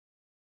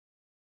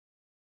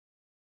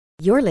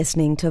You're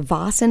listening to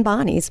Voss and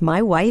Bonnie's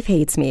My Wife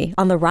Hates Me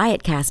on the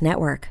Riotcast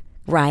Network.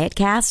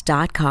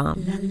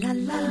 Riotcast.com.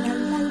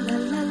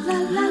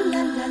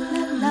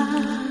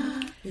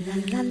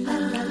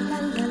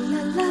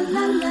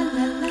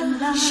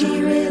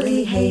 She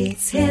really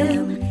hates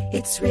him,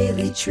 it's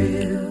really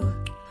true.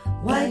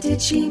 Why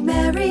did she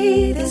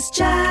marry this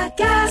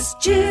jackass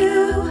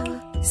Jew?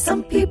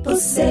 Some people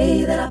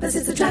say that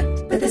opposites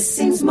attract, but this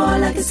seems more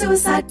like a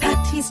suicide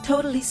pact. He's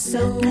totally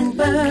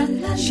sober,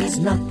 she's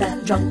not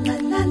that drunk.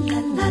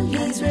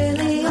 He's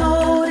really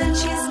old and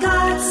she's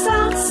got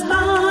some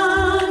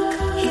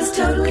spunk. He's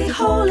totally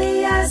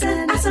holy as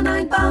an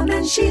asinine bomb,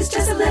 and she's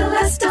just a little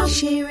less dumb.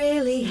 She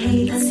really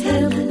hates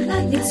him,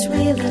 it's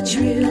really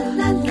true.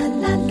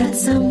 But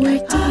somewhere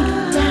deep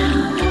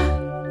down,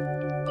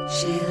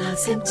 she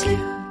loves him too.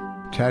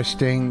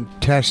 Testing,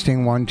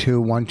 1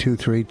 2 1 2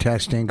 3,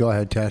 testing. Go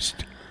ahead,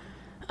 test.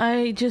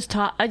 I just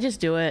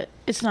do it.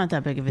 It's not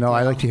that big of a deal. No,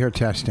 I like to hear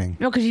testing.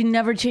 No, because you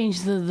never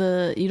change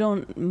the you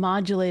don't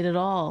modulate at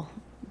all.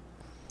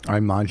 I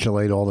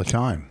modulate all the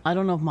time. I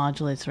don't know if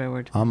modulate's the right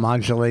word. I'm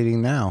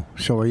modulating now.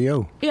 So are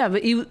you. Yeah,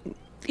 but you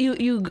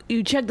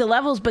check the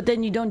levels, but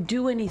then you don't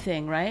do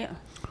anything, right?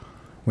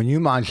 When you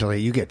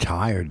modulate, you get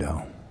tired,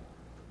 though.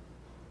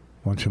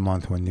 Once a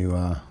month when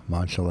you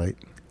modulate.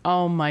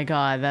 Oh my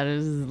God, that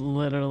is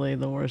literally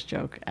the worst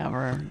joke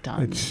ever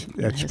done. It's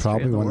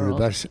probably one of the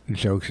best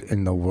jokes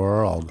in the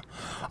world.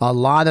 A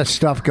lot of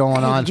stuff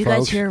going on, Did you folks.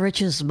 guys hear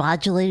Rich's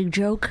modulating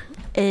joke?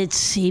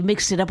 He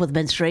mixed it up with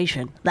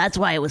menstruation. That's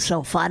why it was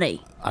so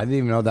funny. I didn't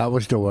even know that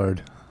was the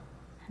word.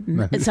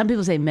 Some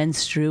people say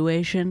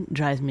menstruation.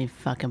 Drives me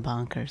fucking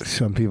bonkers.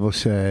 Some people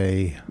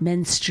say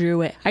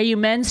menstruate. Are you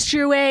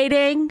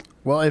menstruating?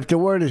 Well, if the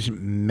word is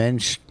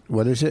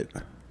what is it?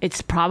 It's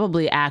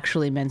probably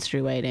actually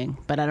menstruating,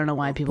 but I don't know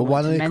why people. But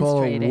why want do to they call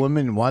menstruate a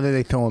woman? Why do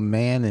they throw a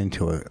man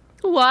into it?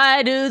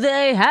 Why do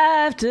they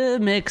have to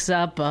mix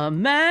up a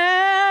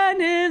man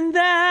in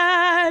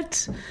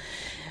that?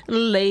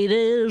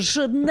 Ladies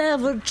should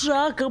never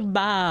talk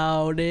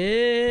about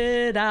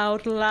it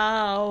out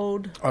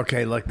loud.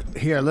 Okay, look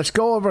here. Let's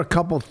go over a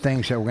couple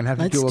things that we're gonna have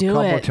to do a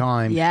couple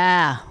times.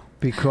 Yeah,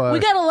 because we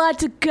got a lot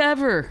to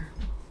cover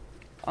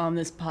on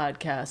this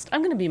podcast.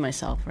 I'm gonna be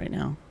myself right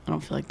now. I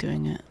don't feel like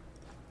doing it.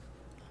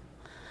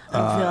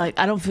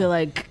 I don't feel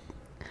like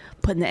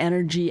putting the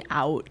energy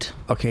out.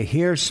 Okay,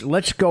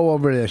 let's go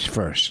over this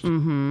first.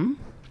 Mm-hmm.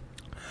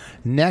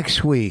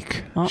 Next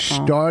week,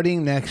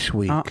 starting next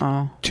week,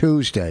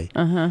 Tuesday,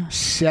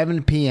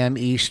 7 p.m.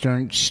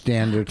 Eastern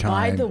Standard Time.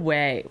 By the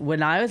way,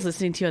 when I was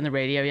listening to you on the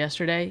radio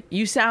yesterday,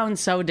 you sound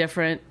so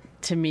different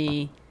to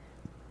me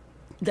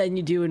than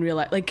you do in real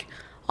life. Like,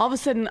 all of a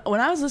sudden,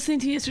 when I was listening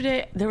to you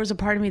yesterday, there was a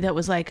part of me that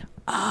was like,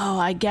 oh,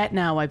 I get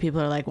now why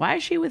people are like, why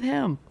is she with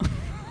him?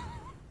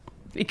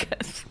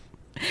 Because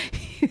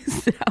you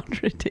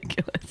sound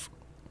ridiculous.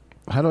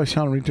 How do I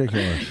sound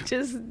ridiculous?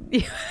 Just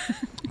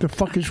the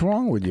fuck is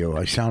wrong with you?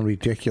 I sound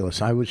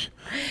ridiculous. I was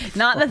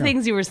not the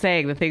things you were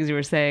saying. The things you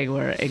were saying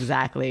were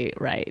exactly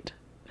right,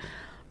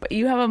 but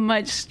you have a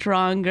much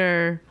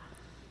stronger.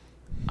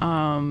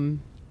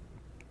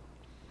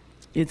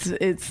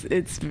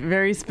 It's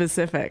very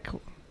specific.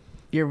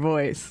 Your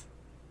voice.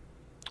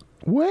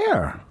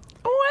 Where?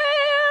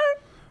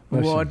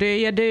 Listen. What do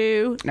you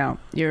do? No,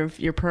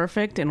 you're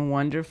perfect and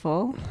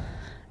wonderful,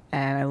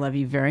 and I love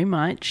you very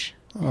much.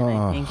 And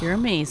I think you're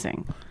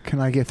amazing. Can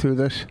I get through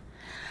this?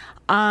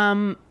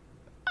 I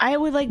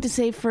would like to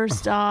say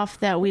first off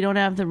that we don't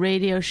have the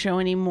radio show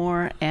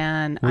anymore,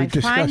 and I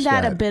find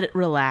that a bit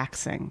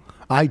relaxing.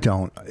 I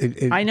don't.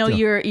 I know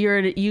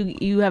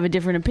you have a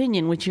different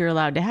opinion, which you're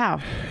allowed to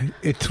have.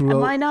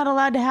 Am I not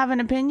allowed to have an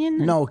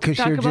opinion? No, because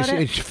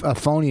it's a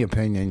phony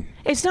opinion.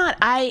 It's not.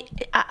 I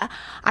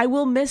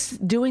will miss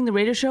doing the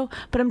radio show,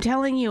 but I'm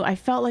telling you, I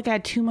felt like I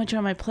had too much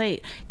on my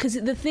plate. Because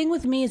the thing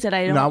with me is that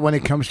I don't. Not when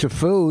it comes to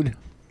food.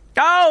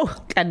 Oh,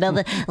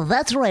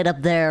 that's right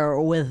up there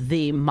with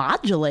the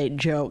modulate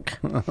joke.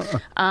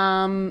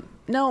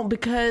 No,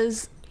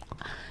 because.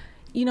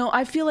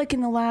 I feel like in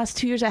the last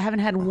 2 years, I haven't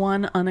had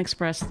one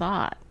unexpressed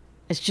thought.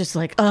 It's just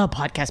like,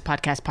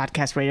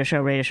 podcast, radio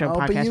show, podcast,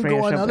 but you radio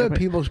go on show. Other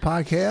people's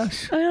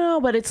podcasts. I know,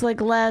 but it's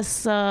like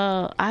less,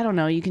 I don't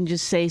know, you can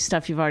just say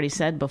stuff you've already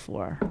said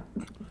before.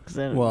 Because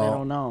they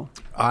don't know.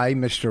 I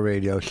missed a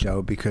radio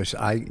show because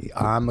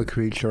I'm a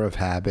creature of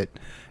habit.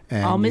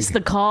 And I'll miss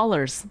the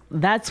callers.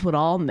 That's what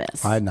I'll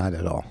miss. Not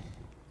at all.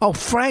 Oh,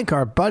 Frank,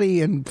 our buddy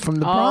from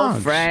the Bronx.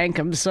 Oh, Frank,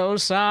 I'm so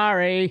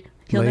sorry.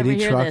 He'll Lady never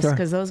hear Trucker? this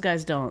because those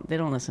guys don't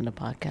listen to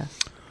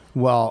podcasts.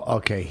 Well,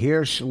 okay,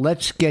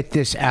 let's get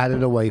this out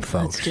of the way,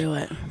 folks. Let's do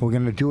it. We're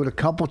going to do it a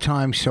couple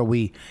times so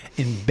we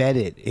embed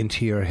it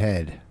into your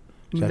head.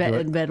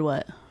 Embed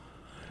what?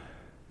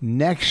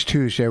 Next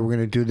Tuesday, we're going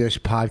to do this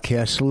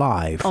podcast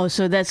live. Oh,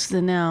 so that's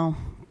now.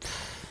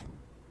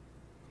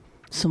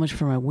 So much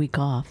for my week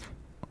off.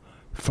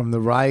 From the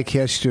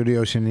Riotcast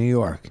Studios in New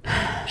York.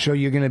 So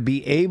you're going to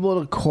be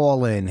able to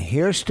call in.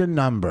 Here's the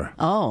number.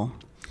 Oh.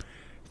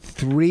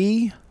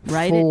 3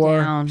 Write it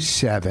down.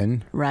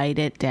 347 Write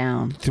it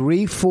down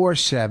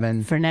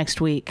 347. for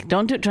next week.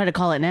 Don't try to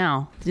call it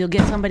now. You'll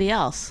get somebody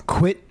else.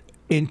 Quit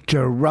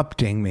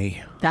interrupting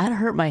me. That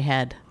hurt my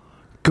head.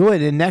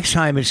 Good, and next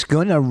time it's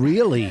gonna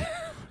really,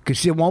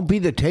 because it won't be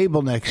the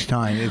table next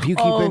time if you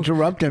keep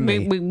interrupting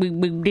me.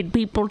 Did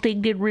people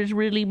think it was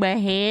really my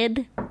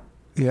head?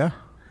 Yeah.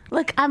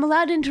 Look, I'm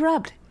allowed to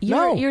interrupt.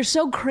 You're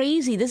so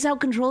crazy. This is how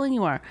controlling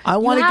you are. I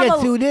want to get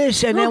through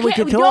this, and then we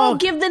can talk.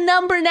 Don't give the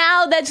number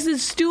now. That's the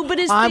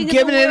stupidest thing I'm in the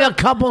giving it a world.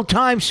 couple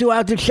times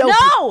throughout the show.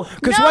 No!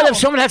 Because what if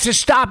someone has to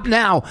stop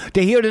now?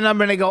 They hear the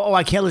number and they go, oh,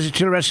 I can't listen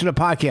to the rest of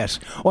the podcast.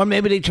 Or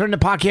maybe they turn the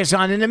podcast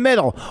on in the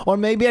middle. Or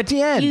maybe at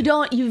the end.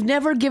 You've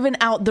never given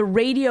out the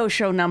radio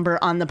show number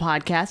on the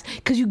podcast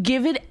because you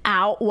give it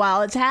out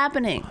while it's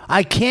happening.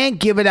 I can't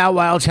give it out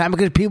while it's happening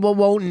because people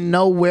won't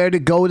know where to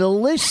go to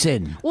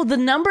listen. Well, the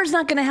number's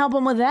not going to help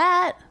them with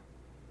that.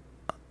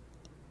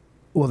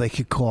 Well, they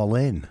could call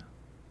in.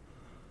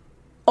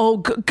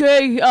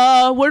 Okay,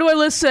 where do I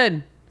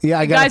listen? Yeah,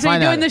 I got to Guys, are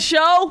you doing the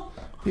show?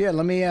 Yeah,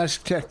 let me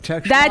ask Tech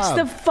That's Schwab.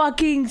 the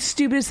fucking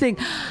stupidest thing.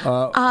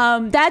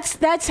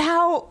 That's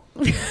how.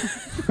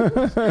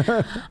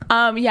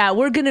 Yeah,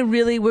 we're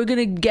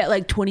gonna get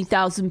like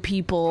 20,000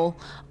 people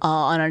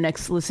on our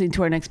listening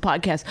to our next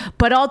podcast.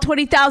 But all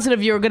 20,000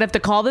 of you are gonna have to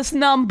call this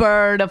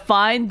number to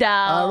find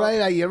out. All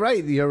right, you're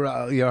right. You're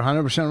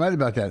 100% right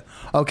about that.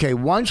 Okay,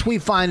 once we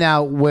find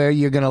out where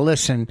you're going to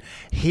listen,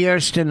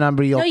 here's the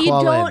number you'll No, call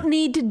in. you don't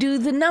need to do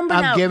the number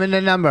now. I'm giving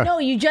the number. No,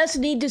 you just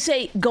need to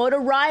say, go to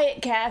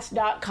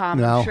riotcast.com.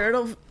 No. I'm sure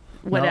it'll,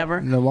 whatever.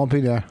 No, it won't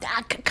be there.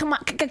 Come on.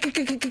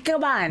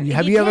 Come on.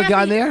 Have you ever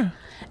gone there?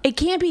 It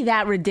can't be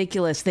that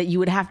ridiculous that you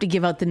would have to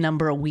give out the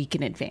number a week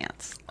in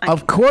advance.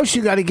 Of course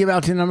you got to give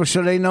out the number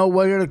so they know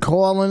where to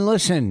call and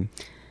listen.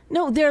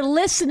 No, they're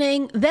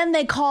listening, then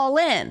they call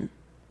in.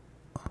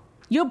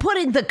 You're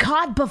putting the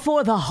cart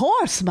before the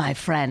horse, my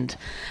friend.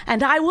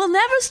 And I will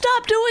never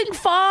stop doing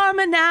farm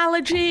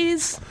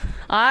analogies.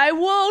 I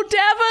won't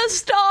ever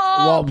stop.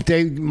 Well,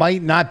 they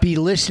might not be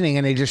listening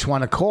and they just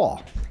want to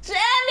call.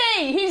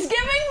 Sandy, he's giving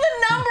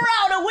the number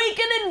out a week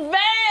in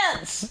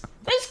advance.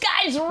 This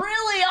guy's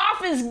really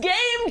off his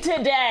game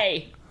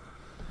today.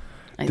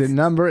 The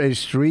number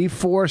is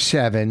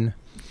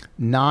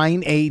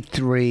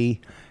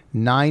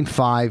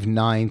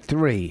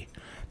 347-983-9593.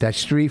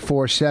 That's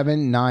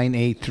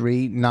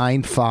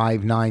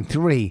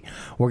 347-983-9593.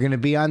 We're going to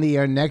be on the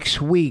air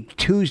next week,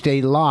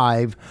 Tuesday,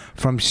 live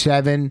from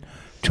 7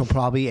 till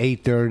probably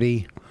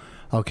 8:30.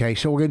 Okay,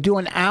 so we're going to do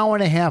an hour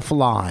and a half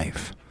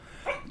live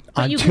But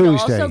on you Tuesday.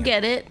 can also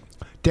get it.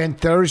 Then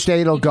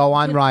Thursday it'll go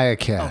on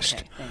Riotcast.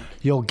 Okay, thank you.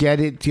 You'll get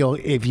it.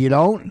 If you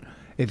don't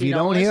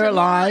hear it listen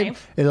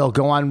live, it'll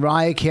go on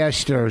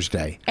Riotcast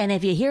Thursday. And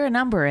if you hear a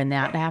number in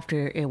that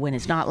after when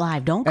it's not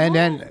live, don't call. And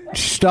then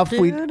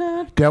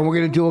then we're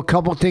going to do a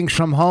couple things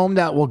from home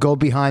that will go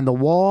behind the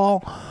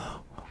wall.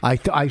 I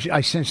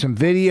sent some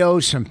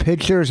videos, some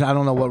pictures. I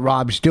don't know what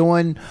Rob's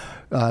doing.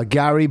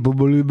 Gary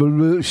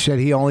said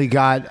he only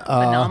got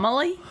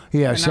Anomaly?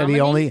 Yeah, said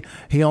he only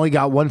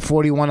got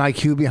 141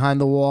 IQ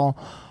behind the wall.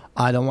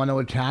 I don't want to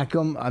attack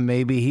him. I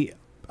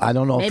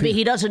don't know. Maybe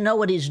he doesn't know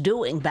what he's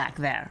doing back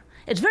there.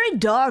 It's very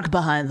dark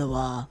behind the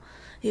wall.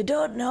 You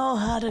don't know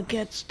how to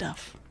get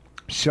stuff.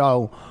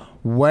 So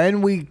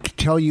when we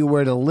tell you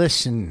where to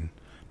listen,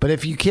 but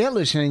if you can't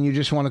listen and you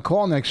just want to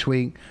call next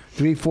week,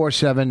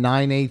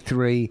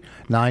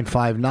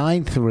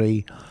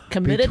 347-983-9593.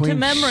 Commit it to between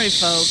memory,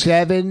 folks.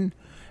 7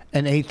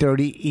 and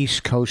 8:30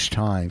 East Coast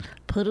time.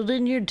 Put it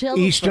in your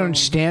telephone. Eastern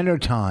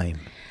Standard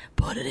Time.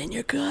 Put it in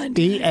your gun.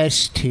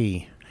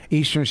 EST.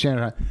 Eastern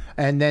Standard Time.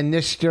 And then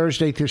this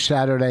Thursday through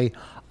Saturday,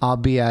 I'll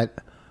be at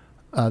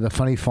the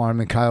Funny Farm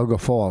in Cuyahoga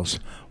Falls.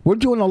 We're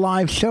doing a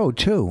live show,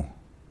 too.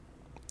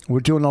 We're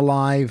doing a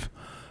live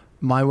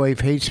My Wife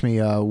Hates Me.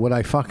 Would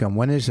I fuck him?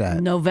 When is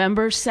that?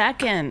 November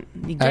 2nd.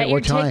 You get At your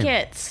what time?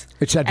 tickets.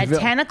 It's at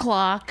 10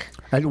 o'clock.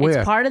 At where?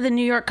 It's part of the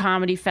New York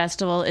Comedy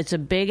Festival. It's a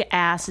big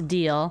ass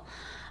deal.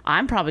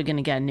 I'm probably going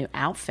to get a new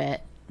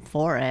outfit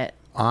for it.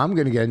 I'm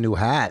going to get a new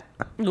hat.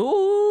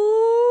 Ooh.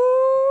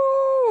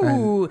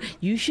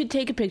 You should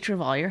take a picture of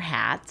all your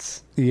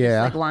hats.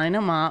 Yeah. Just, like, line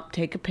them up,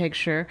 take a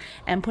picture,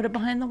 and put it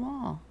behind the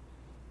wall.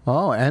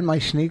 Oh, and my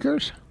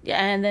sneakers?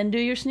 Yeah, and then do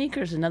your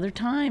sneakers another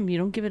time. You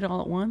don't give it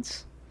all at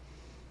once.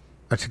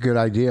 That's a good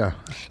idea.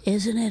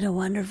 Isn't it a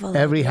wonderful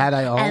Every idea? hat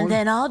I own? And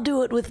then I'll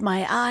do it with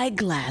my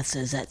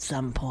eyeglasses at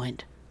some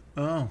point.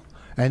 Oh.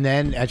 And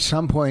then at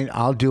some point,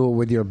 I'll do it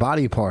with your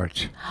body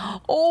parts.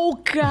 Oh,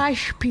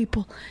 gosh,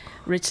 people.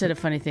 Rich said a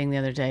funny thing the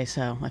other day,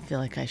 so I feel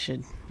like I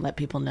should let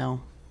people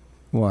know.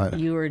 What?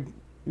 You were...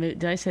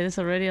 Did I say this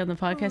already on the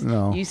podcast?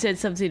 No. You said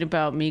something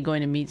about me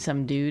going to meet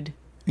some dude.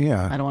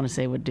 Yeah. I don't want to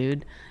say what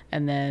dude.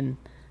 And then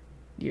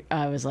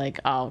I was like,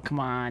 oh,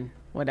 come on,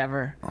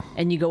 whatever.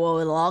 And you go, oh,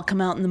 it'll all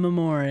come out in the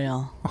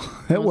memorial.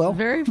 It will. A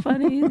very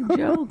funny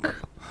joke.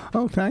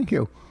 Oh, thank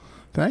you.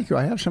 Thank you.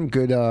 I have some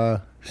good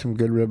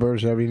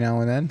ribbers every now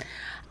and then.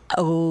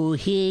 Oh,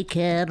 he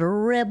can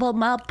rib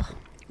 'em up.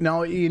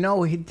 No, you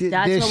know he did.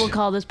 That's what we'll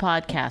call this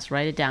podcast.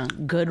 Write it down.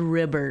 Good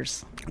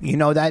ribbers. You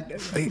know that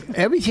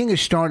everything is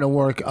starting to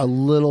work a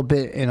little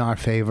bit in our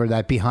favor.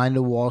 That behind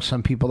the wall,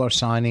 some people are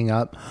signing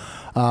up.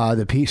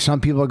 Some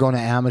people are going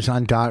to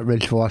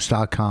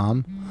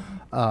Amazon.richvoss.com.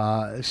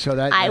 So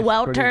that I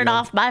won't pretty turn good.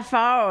 off my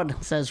phone,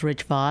 says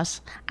Rich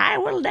Voss. I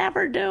will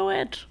never do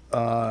it.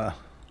 Well,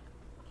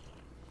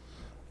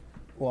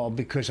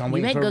 because I'm You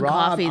waiting make for good Rob.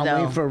 coffee, I'm though.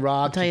 waiting for I'll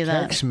Rob tell to you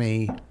that. text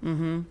me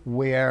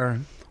where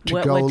to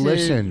What go to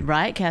listen.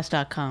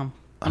 Riotcast.com.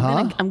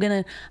 Huh? I'm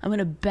gonna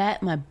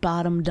bet my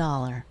bottom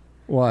dollar.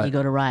 What? You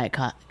go to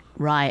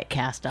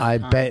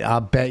riotcast.com.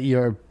 I'll bet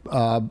you're.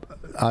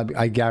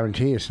 I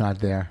guarantee it's not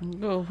there.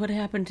 Oh, what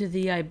happened to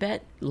the I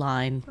bet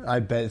line? I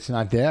bet it's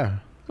not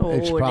there. Oh,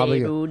 It's probably.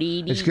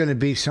 dee-doo-dee-dee. It's going to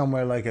be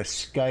somewhere like a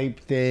Skype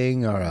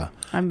thing or a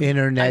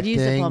internet I've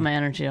used up all thing. my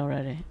energy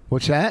already.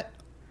 What's that?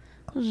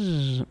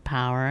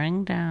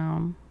 Powering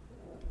down.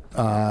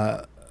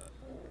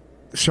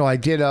 So I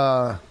did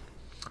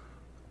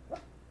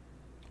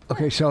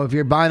Okay, so if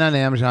you're buying on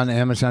Amazon,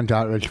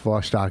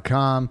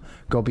 Amazon.richvoss.com,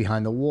 go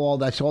behind the wall.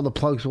 That's all the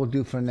plugs we'll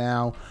do for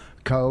now.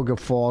 Cuyahoga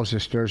Falls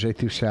is Thursday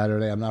through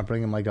Saturday. I'm not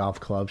bringing my golf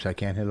clubs. I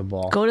can't hit a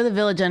ball. Go to the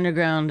Village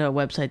Underground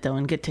website though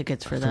and get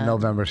tickets for that.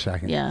 November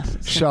 2nd. Yes.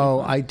 it's So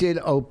gonna be I did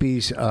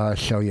Opie's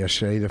show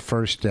yesterday, the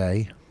first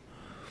day,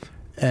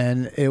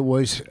 and it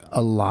was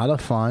a lot of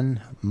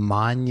fun,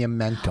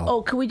 monumental.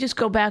 Oh, can we just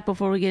go back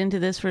before we get into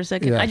this for a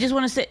second? Yes. I just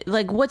want to say,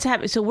 like, what's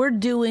happening? So we're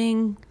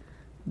doing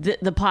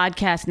the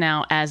podcast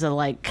now as a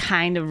like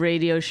kind of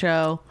radio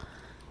show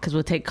because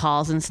we'll take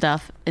calls and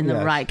stuff in the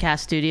Yes. Riotcast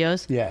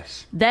studios.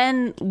 Yes.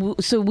 Then,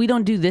 so we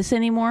don't do this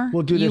anymore.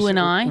 We'll do you this. and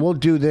I. We'll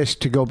do this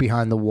to go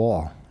behind the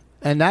wall.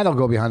 And that'll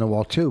go behind the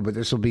wall too, but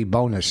this will be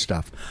bonus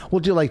stuff. We'll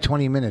do like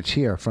 20 minutes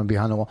here from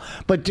behind the wall.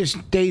 But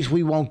just days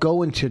we won't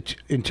go into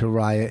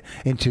Riot,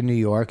 into New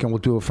York, and we'll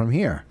do it from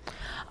here.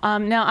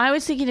 Now, I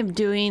was thinking of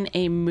doing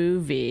a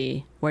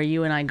movie where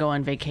you and I go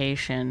on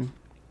vacation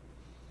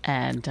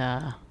and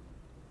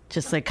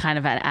just like kind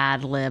of an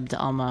ad-libbed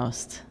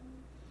almost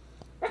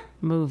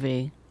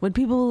movie. Would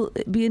people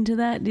be into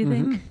that, do you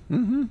think?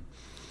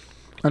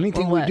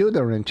 Anything Or we what? do,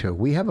 they're into.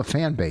 We have a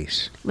fan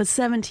base. With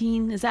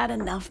 17, is that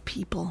enough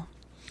people?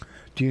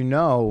 Do you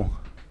know,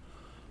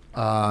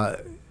 my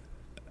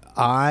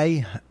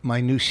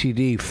new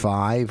CD,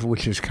 5,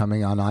 which is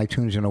coming on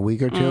iTunes in a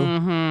week or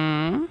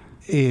two,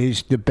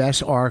 is the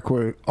best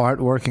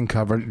artwork and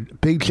cover.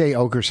 Big J.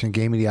 Okerson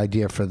gave me the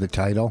idea for the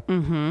title.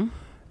 Mm-hmm.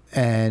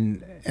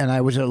 And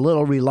I was a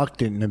little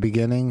reluctant in the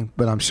beginning,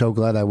 but I'm so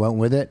glad I went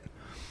with it.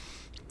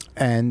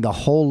 And the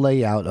whole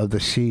layout of the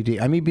CD,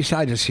 I mean,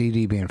 besides the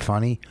CD being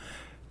funny,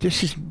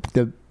 this is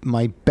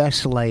my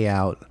best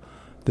layout,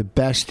 the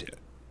best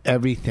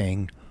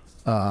everything,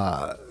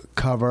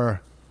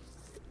 cover,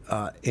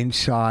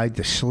 inside,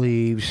 the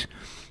sleeves,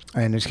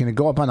 and it's going to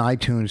go up on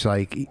iTunes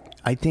I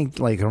think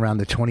around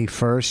the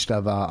 21st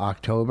of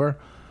October.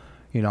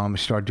 You know, I'm going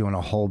to start doing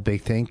a whole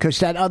big thing. Because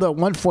that other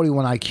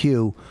 141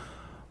 IQ,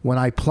 when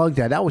I plugged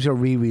that was a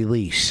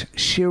re-release.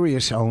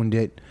 Sirius owned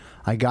it.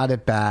 I got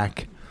it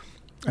back.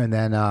 And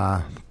then,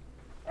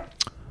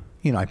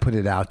 you know, I put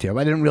it out there.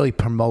 I didn't really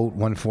promote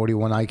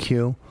 141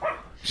 IQ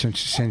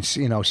since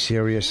you know,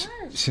 Sirius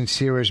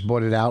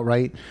bought it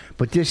outright.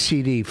 But this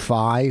CD,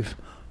 5,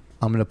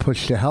 I'm going to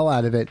push the hell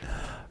out of it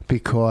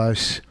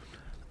because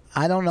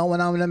I don't know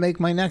when I'm going to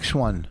make my next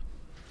one.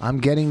 I'm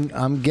getting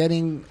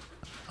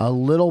a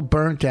little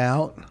burnt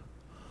out.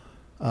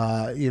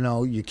 You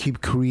know, you keep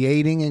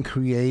creating and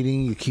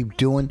creating. You keep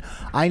doing.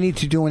 I need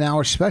to do an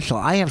hour special.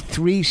 I have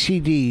 3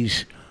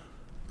 CDs,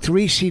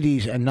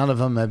 and none of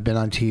them have been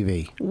on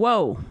TV.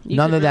 Whoa. You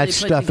None could of that really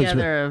stuff put has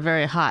together a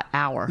very hot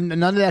hour.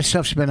 None of that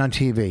stuff's been on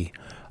TV.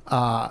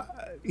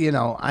 You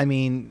know, I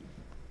mean,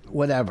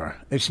 whatever.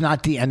 It's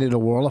not the end of the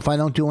world if I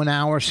don't do an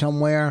hour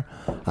somewhere.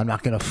 I'm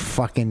not going to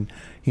fucking,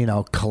 you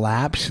know,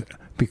 collapse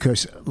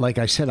because, like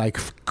I said, I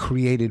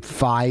created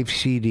 5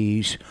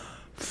 CDs.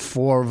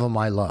 4 of them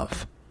I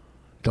love.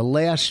 The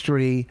last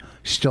 3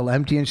 still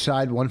empty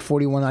inside.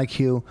 141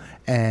 IQ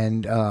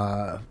and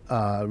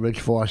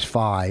Rich Voss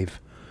 5.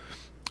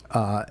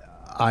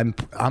 I'm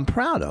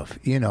proud of,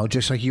 you know,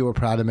 just like you were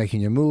proud of making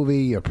your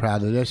movie. You're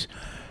proud of this,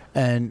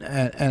 and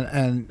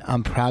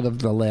I'm proud of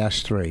the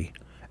last 3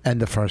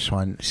 and the first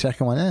one.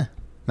 Second one,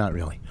 not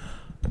really.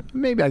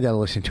 Maybe I got to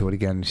listen to it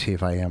again and see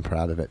if I am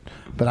proud of it,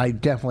 but I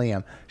definitely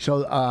am.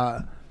 So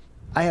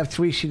I have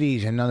 3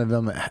 CDs and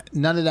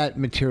none of that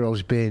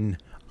material's been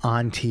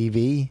on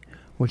TV,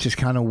 which is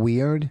kind of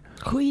weird.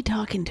 Who are you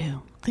talking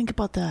to? Think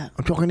about that.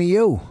 I'm talking to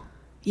you.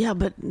 Yeah,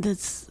 but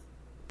that's.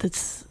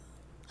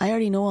 I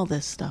already know all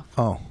this stuff.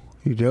 Oh,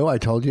 you do? I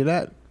told you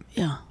that?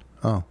 Yeah.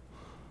 Oh.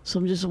 So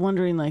I'm just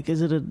wondering, like,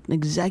 is it an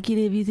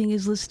executive you think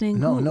is listening?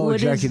 No, no what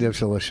is-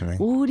 executives are listening.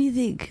 What do you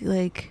think?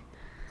 Like,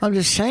 I'm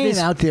just saying This-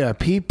 out there,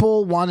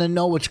 people want to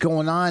know what's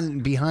going on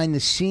behind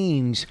the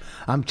scenes.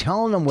 I'm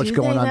telling them what's Do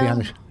going they, on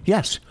behind though? the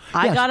Yes.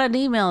 I Yes. got an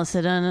email that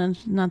said,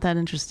 not that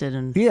interested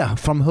in Yeah,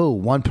 from who?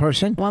 One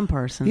person? one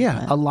person.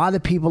 Yeah, but- a lot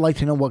of people like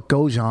to know what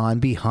goes on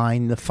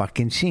behind the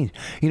fucking scenes.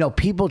 You know,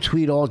 people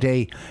tweet all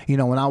day. You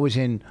know, when I was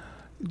in,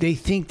 they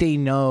think they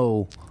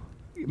know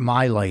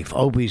my life,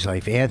 Opie's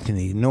life,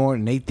 Anthony,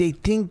 Norton. They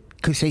think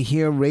because they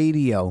hear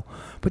radio,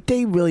 but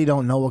they really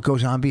don't know what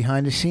goes on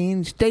behind the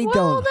scenes. They Well,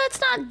 don't. that's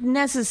not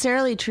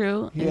necessarily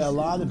true. Yeah, a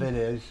lot of it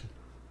is.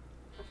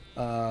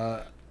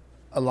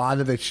 A lot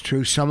of it's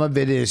true. Some of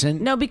it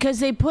isn't. No, because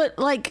they put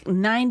like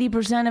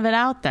 90% of it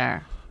out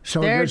there. So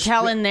they're there's-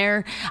 telling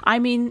I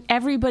mean,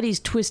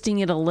 everybody's twisting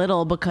it a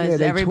little Yeah, because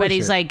they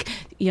everybody's twist it. like,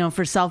 you know,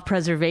 for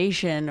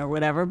self-preservation or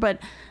whatever. But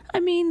I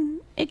mean,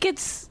 it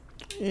gets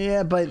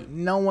Yeah, but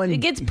no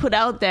one. put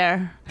out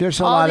there.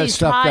 There's a all lot of these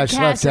stuff that's podcasts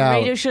left and out.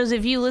 radio shows.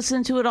 If you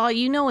listen to it all,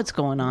 you know what's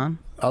going on.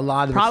 A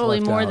lot of Probably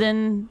it's left more out.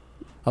 than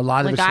A lot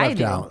of like it's I left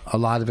do. out. A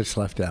lot of it's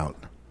left out.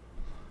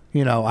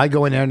 You know, I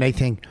go in there and they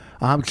think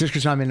just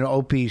because I'm in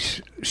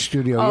Opie's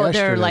studio yesterday.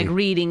 they're like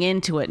reading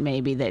into it.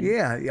 Maybe that.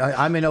 Yeah,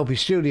 I'm in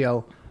Opie's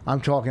studio. I'm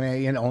talking to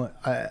you know,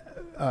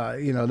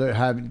 they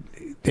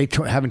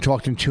haven't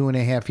talked in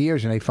 2.5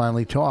 years, and they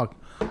finally talk.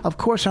 Of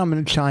course, I'm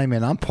going to chime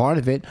in. I'm part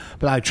of it,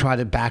 but I try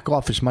to back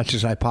off as much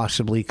as I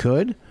possibly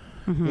could.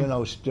 Mm-hmm. You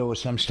know, there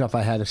was some stuff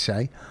I had to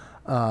say.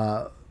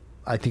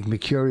 I think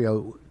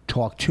Mercurio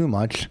talked too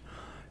much.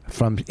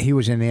 He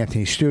was in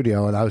Anthony's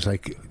studio, and I was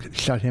like,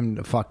 shut him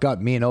the fuck up.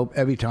 Me and Opie,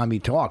 every time he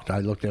talked, I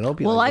looked at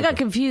Opie. Well, like, I got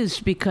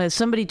confused because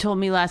somebody told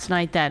me last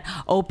night that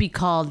Opie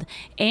called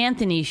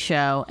Anthony's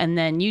show, and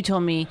then you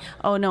told me,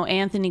 oh no,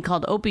 Anthony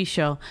called Opie's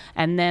show,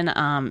 and then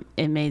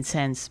it made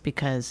sense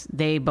because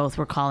they both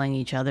were calling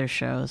each other's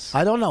shows.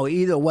 I don't know.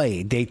 Either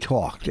way, they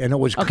talked, and it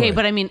was Okay, good.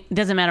 but I mean, it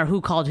doesn't matter who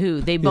called who.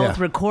 They both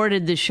Yeah.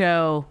 recorded the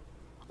show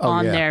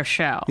on yeah. their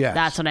show. Yes.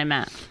 That's what I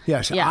meant.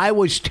 Yes, Yeah. I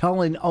was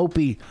telling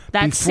Opie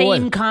That before,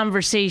 same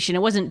conversation.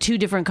 It wasn't two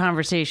different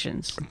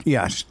conversations.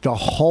 Yes, the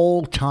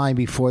whole time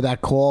before that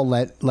call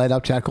led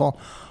up to that call,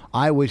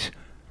 I was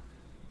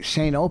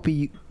saying,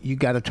 Opie, you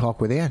got to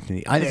talk with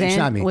Anthony. It's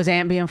not me. Was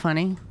Ant being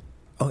funny?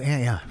 Oh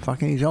yeah.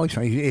 Fucking, he's always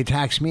funny. He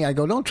attacks me. I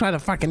go, don't try to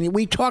fucking.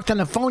 We talked on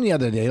the phone the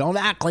other day. Don't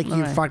act like you're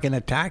Right. fucking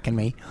attacking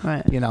me.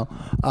 Right. You know.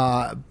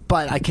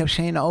 But I kept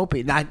saying to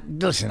Opie,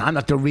 listen, I'm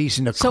not the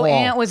reason to So call.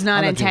 Ant was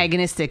not I'm the-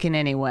 antagonistic in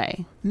any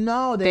way.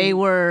 No, They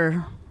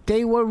were.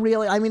 They were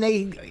really. I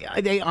mean,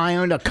 they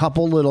ironed a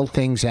couple little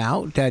things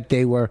out that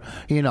they were.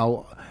 You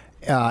know,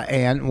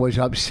 Ant was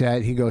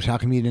upset. He goes, "How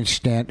come you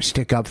didn't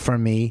stick up for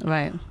me?"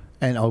 Right.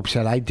 And Ope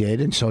said, "I did,"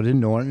 and so did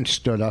Norton.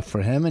 Stood up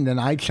for him, and then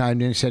I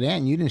chimed in and said,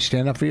 "Ant, you didn't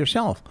stand up for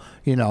yourself."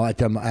 You know, at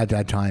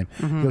that time,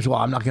 He goes, "Well,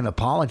 I'm not going to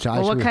apologize."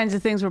 Well, what kinds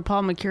of things were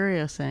Paul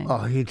Mercurio saying?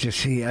 Oh,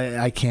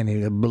 I can't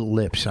even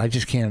lips. I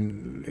just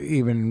can't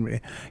even.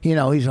 You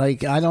know, he's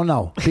like, I don't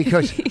know,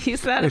 because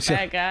He's not a it's a-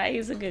 bad guy.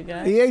 He's a good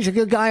guy. yeah, he's a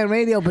good guy on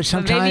radio, but But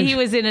sometimes maybe he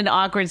was in an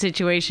awkward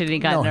situation and he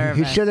got no, he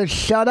nervous. should have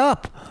shut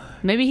up.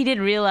 Maybe he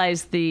didn't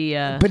realize the.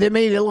 But it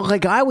made it look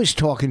like I was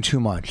talking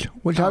too much,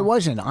 which I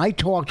wasn't. I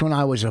talked when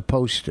I was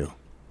supposed to.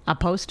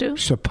 Opposed to?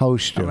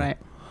 Supposed to. Oh, right.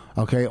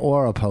 Okay,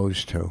 or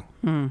opposed to.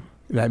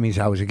 That means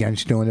I was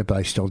against doing it, but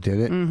I still did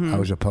it. I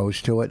was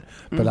opposed to it,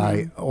 but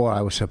I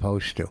was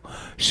supposed to.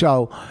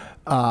 So,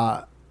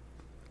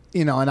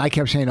 you know, and I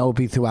kept saying,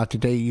 Opie, throughout the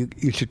day, you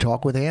should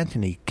talk with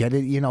Anthony. Get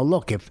it, you know,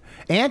 look, if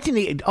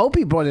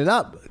Opie brought it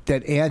up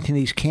that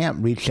Anthony's camp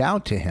reached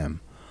out to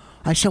him.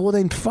 I said, well,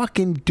 then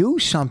fucking do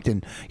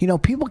something. You know,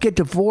 people get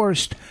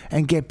divorced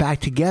and get back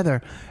together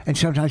and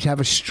sometimes have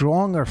a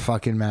stronger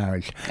fucking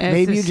marriage.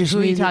 Maybe you just Who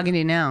are you need talking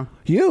to now?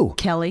 you.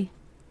 Kelly?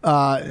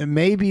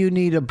 Maybe you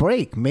need a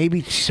break.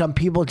 Maybe some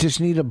people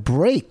just need a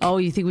break. Oh,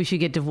 you think we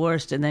should get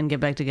divorced and then get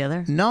back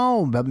together?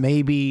 No, but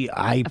maybe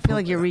I feel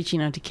like you're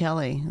reaching out to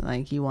Kelly.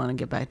 Like you want to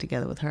get back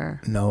together with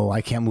her. No, I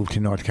can't move to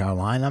North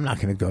Carolina. I'm not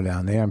going to go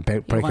down there and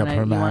break up wanna-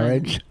 her you wanna-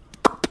 marriage.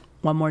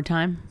 One more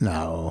time?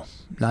 No,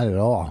 not at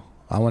all.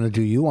 I want to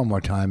do you one more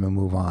time and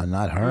move on,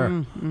 not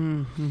her.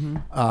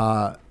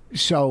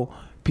 So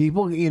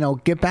people, you know,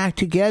 get back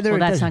together. Well, It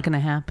that's doesn't- not going to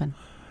happen.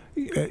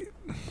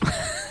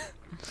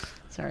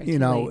 Sorry. you too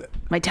know, late.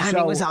 My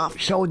timing was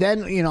off. So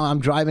then, you know, I'm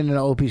driving in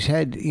Opie's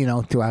head, you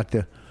know, throughout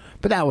the.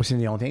 But that wasn't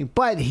the only thing.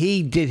 But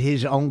he did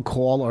his own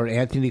call, or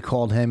Anthony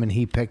called him and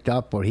he picked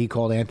up, or he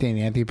called Anthony and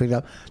Anthony picked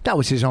up. That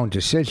was his own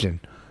decision,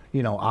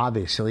 you know,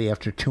 obviously,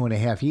 after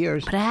 2.5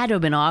 years. But it had to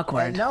have been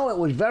awkward. No, it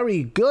was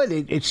very good.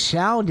 It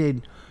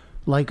sounded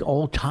like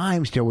old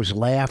times. There was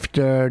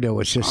laughter. There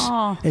was just.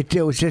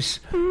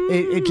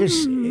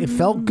 It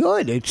felt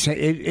good.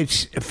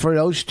 It's for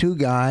those two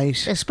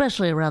guys.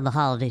 Especially around the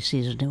holiday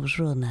season. It was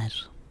real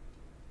nice.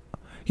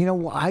 You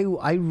know,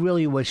 I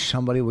really wish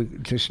somebody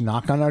would just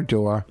knock on our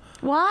door.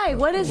 Why?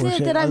 What is We'll it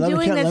say, that I'm let me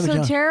doing tell- let that's me so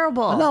tell-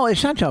 terrible? No,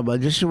 it's not terrible.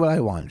 This is what I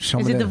want. Is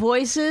Somebody, it the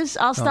voices?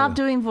 I'll stop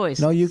doing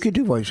voices. No, you could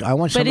do voice. I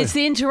want But somebody. it's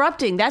the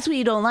interrupting. That's what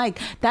you don't like.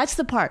 That's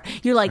the part.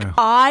 You're like,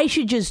 I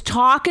should just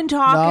talk and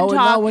talk No, and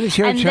talk. no, when it's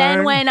your and turn.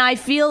 then when I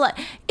feel like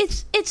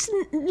it's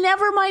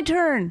never my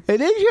turn.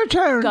 It is your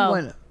turn. Go.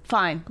 When,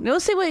 Fine. We'll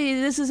see what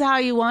this is how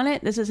you want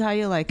it. This is how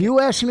you like it.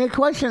 You asked me a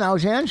question. I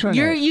was answering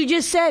it. You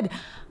just said,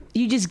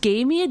 you just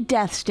gave me a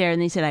death stare,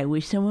 and they said, I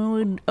wish someone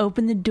would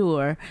open the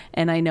door,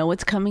 and I know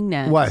what's coming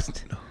next.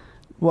 What?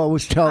 What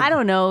was telling? I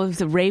don't know if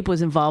the rape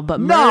was involved, but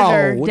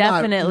murder,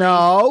 definitely.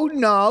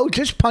 No.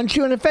 Just punch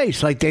you in the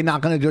face. Like they're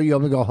not going to do you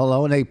over and go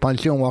hello, and they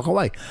punch you and walk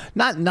away.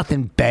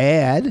 Nothing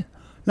bad.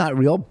 Not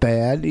real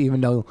bad, even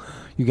though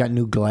you got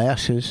new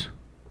glasses.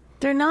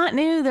 They're not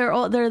new. They're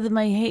old.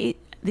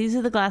 These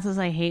are the glasses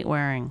I hate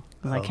wearing.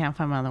 I can't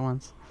find my other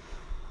ones.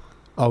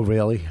 Oh,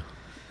 really?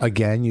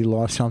 Again, you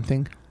lost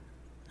something?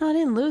 No, I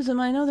didn't lose them.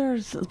 I know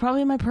there's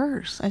probably in my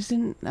purse.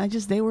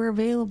 They were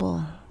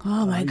available.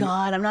 Oh my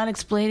God, I'm not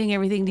explaining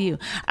everything to you.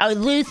 I would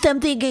lose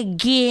something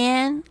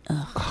again.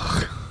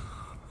 Ugh.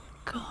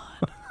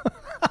 God.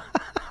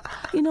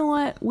 You know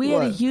what? We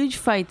had a huge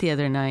fight the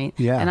other night.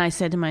 Yeah. And I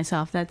said to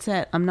myself, that's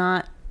it.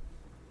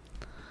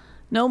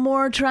 No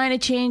more trying to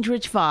change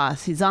Rich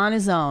Voss. He's on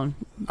his own.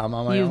 I'm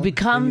on my own. You've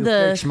become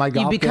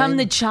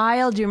the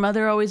child your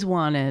mother always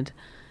wanted.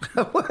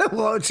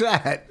 What's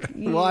that?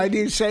 Why do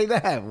you say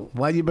that?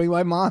 Why do you bring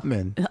my mom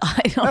in?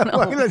 I don't know.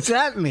 What does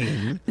that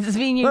mean? Does it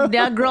mean you're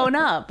now grown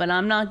up and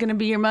I'm not going to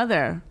be your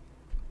mother?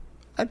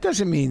 That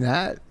doesn't mean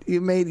that.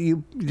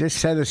 You just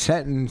said a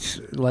sentence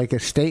like a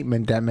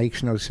statement that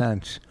makes no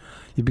sense.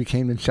 You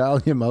became the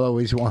child your mother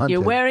always wanted.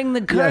 You're wearing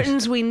the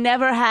curtains we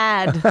never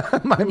had.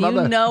 My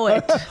mother. You know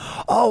it.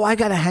 Oh, I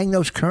got to hang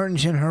those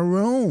curtains in her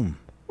room.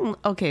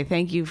 Okay,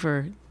 thank you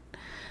for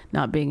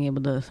not being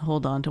able to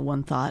hold on to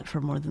one thought for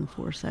more than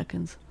 4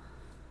 seconds.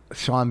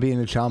 So I'm being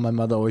the child my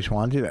mother always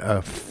wanted.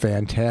 A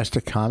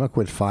fantastic comic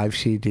with 5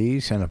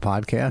 CDs and a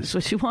podcast. That's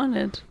what she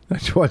wanted.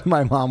 That's what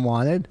my mom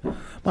wanted.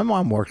 My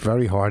mom worked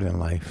very hard in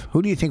life.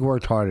 Who do you think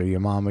worked harder,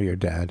 your mom or your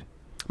dad?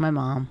 My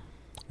mom.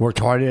 Worked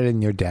harder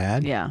than your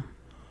dad? Yeah.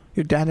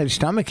 Your dad had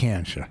stomach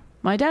cancer.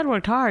 My dad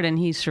worked hard and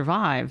he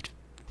survived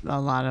a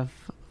lot of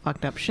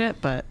fucked up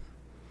shit, but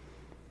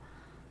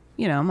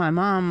my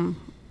mom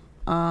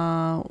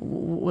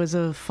was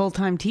a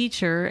full-time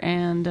teacher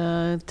and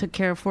took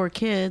care of 4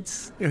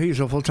 kids. Yeah, he's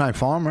a full-time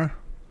farmer.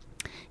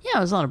 Yeah,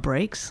 there's a lot of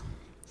breaks.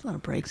 There's a lot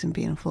of breaks in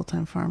being a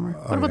full-time farmer.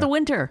 What about the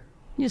winter?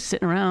 You're just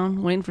sitting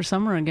around waiting for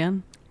summer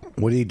again.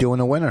 What did he do in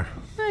the winter?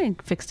 He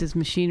fixed his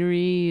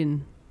machinery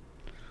and,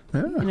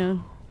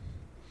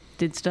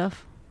 did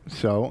stuff.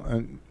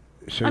 So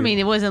I mean,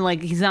 it wasn't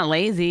like he's not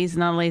lazy. He's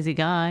not a lazy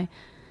guy.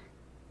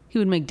 He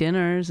would make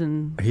dinners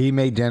and he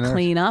made dinner,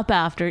 clean up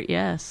after.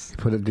 Yes.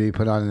 Did he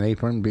put on an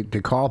apron?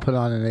 Did Carl put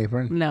on an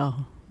apron?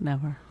 No,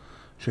 never.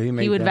 So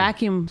he would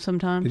vacuum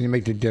sometimes. Did he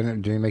make the dinner?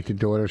 Did he make the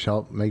daughters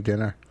help make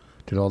dinner?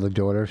 Did all the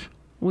daughters?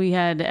 We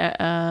had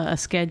a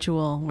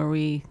schedule where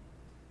we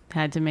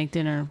had to make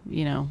dinner.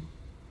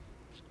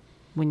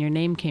 When your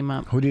name came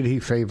up. Who did he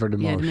favor the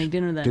most? You had to make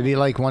dinner that Did night. he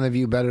like one of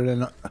you better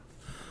than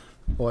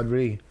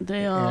Audrey?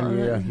 They all.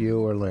 Andrea, you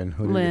or Lynn?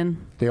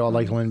 Lynn. They all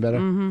like Lynn better?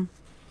 Mm-hmm.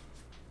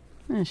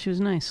 Yeah, she was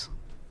nice.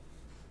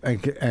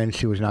 And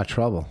she was not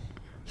trouble.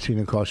 She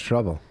didn't cause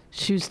trouble.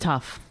 She was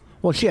tough.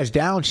 Well, she has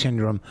Down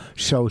syndrome,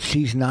 so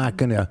she's not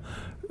going to...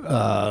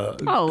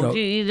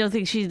 you don't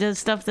think she does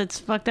stuff that's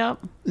fucked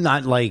up?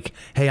 Not like,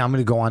 hey, I'm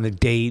going to go on a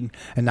date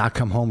and not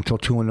come home till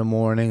 2 a.m,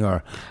 or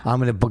I'm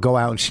going to go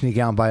out and sneak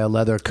out and buy a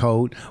leather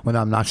coat when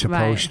I'm not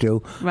supposed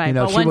to. Right,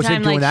 but she wasn't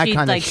time, doing that she,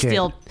 kind of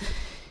shit.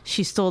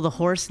 She stole the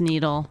horse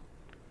needle.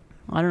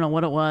 I don't know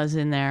what it was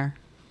in there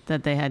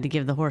that they had to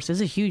give the horse.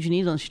 It's a huge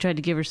needle, and she tried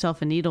to give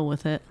herself a needle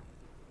with it.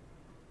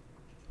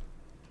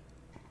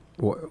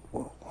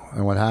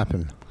 And what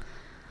happened?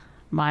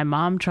 My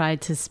mom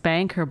tried to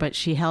spank her, but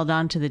she held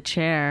on to the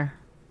chair,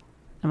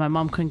 and my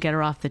mom couldn't get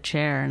her off the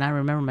chair. And I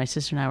remember my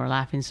sister and I were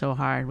laughing so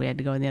hard we had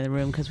to go in the other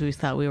room because we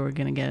thought we were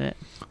going to get it.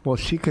 Well,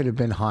 she could have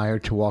been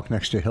hired to walk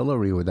next to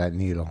Hillary with that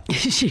needle.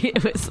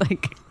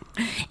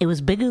 It was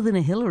bigger than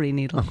a Hillary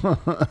needle.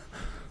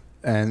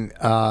 And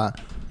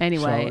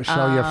anyway,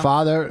 so your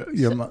father,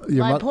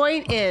 my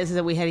point is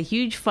that we had a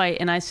huge fight,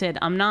 and I said,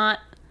 "I'm not.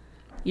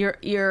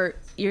 You're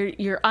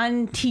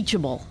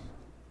unteachable."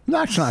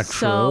 That's not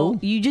so true.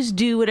 You just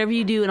do whatever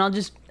you do, and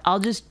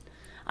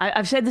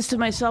I've said this to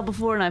myself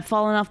before, and I've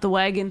fallen off the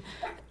wagon.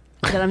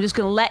 That I'm just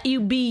going to let you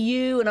be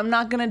you, and I'm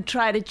not going to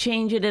try to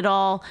change it at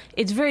all.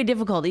 It's very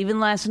difficult. Even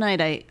last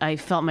night, I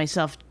felt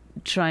myself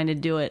trying to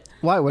do it.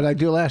 Why? What did I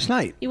do last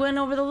night? You went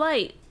over the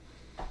light.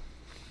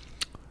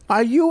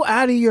 Are you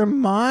out of your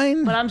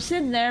mind? But I'm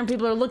sitting there, and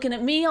people are looking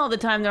at me all the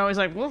time. They're always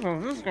like, "What's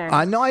this guy?"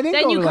 I know I didn't.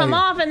 Then go you to come light.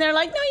 off, and they're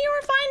like, "No, you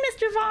were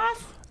fine, Mr.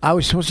 Voss." I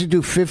was supposed to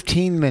do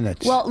 15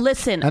 minutes. Well,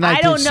 listen, and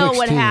I don't know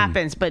what 16.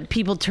 happens, but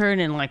people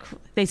turn and like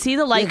they see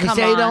the light come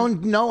they on.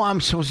 don't know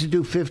I'm supposed to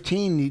do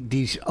 15.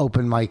 These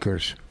open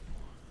micers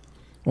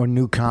or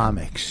new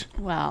comics.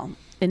 Well,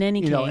 in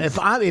any case,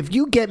 if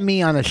you get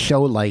me on a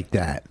show like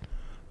that,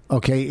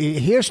 okay.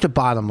 Here's the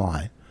bottom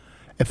line: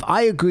 if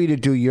I agree to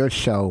do your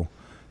show,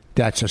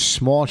 that's a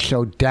small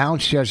show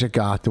downstairs at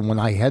Gotham when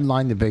I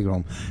headline the big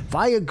room. If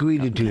I agree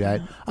to do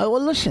that,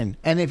 well, listen.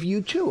 And if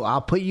you too,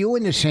 I'll put you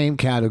in the same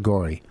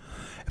category.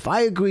 If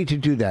I agree to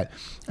do that,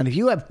 and if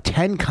you have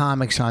 10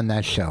 comics on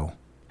that show,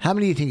 How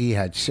many do you think he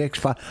had? 6,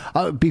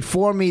 5?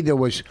 Before me, there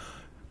was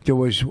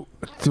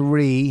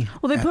 3.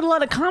 Well, they put a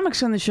lot of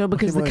comics on the show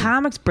because Okay, the wait.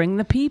 comics bring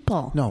the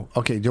people. No,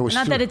 okay, there was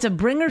Not 3. that it's a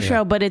bringer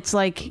show, but it's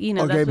like, you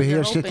know, Okay, that's but what they're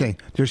here's the hoping. thing.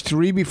 There's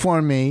 3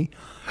 before me.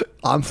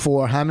 I'm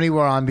 4. How many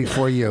were on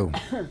before you?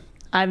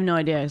 I have no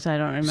idea because I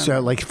don't remember. So,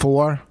 like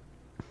 4?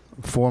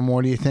 4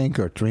 more, do you think?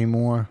 Or 3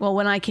 more? Well,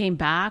 when I came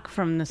back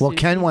from the Well, sushi,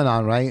 Ken went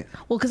on, right?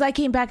 well, because I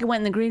came back and went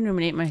in the green room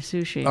and ate my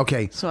sushi.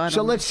 Okay. So I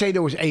don't let's say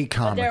there was 8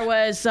 comics. There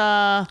was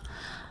a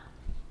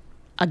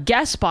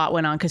guest spot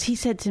went on because he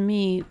said to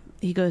me,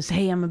 he goes,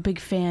 "Hey, I'm a big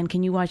fan.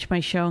 Can you watch my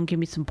show and give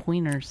me some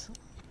pointers?"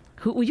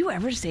 Would you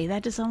ever say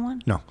that to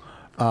someone? No.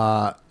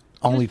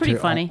 Only pretty to,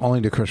 funny.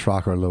 Only to Chris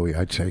Rock or Louie,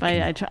 I'd say.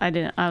 I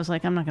didn't. I was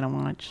like, I'm not going to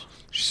watch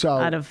So,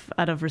 out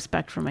of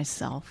respect for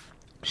myself.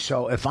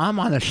 so if I'm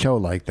on a show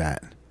like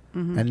that,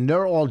 and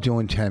they're all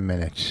doing 10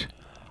 minutes,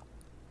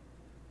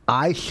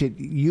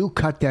 you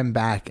cut them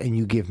back and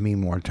you give me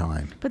more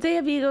time. But they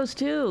have egos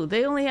too.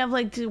 They only have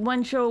like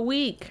one show a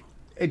week.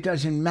 It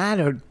doesn't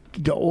matter.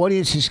 The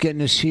audience is getting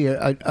to see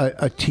a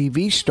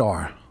TV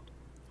star.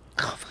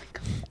 Oh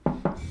my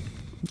god.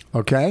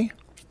 Okay?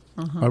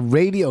 A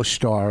radio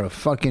star, a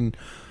fucking,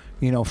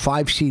 5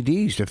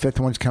 CDs. The 5th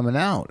one's coming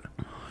out.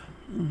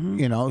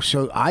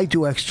 So I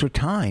do extra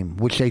time,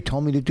 which they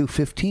told me to do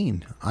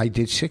 15. I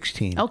did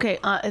 16. Okay,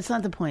 it's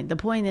not the point. The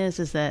point is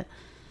that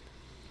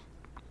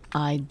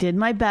I did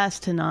my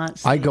best to not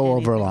say I go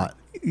over a anything. lot.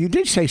 You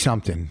did say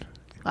something.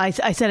 I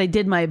said I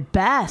did my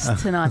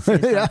best to not say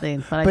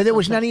something. But, But it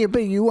was none of your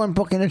business. You weren't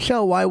booking a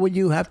show. Why would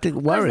you have to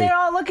because worry? they're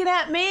all looking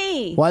at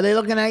me. Why are they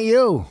looking at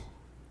you?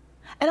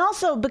 And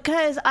also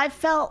because I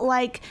felt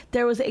like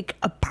there was a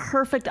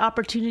perfect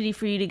opportunity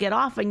for you to get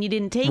off and you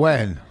didn't take it.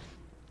 When?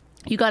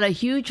 You got a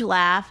huge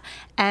laugh,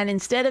 and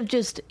instead of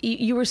just,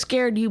 you were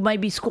scared you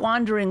might be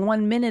squandering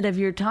 1 minute of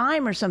your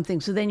time or something.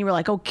 So then you were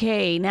like,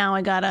 okay, now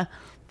I got to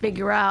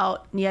figure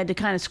out. And you had to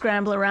kind of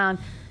scramble around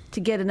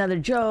to get another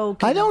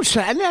joke. I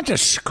didn't have to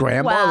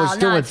scramble. I Well, was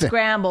doing not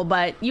scramble,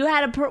 but you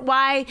had a,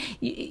 why?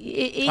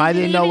 I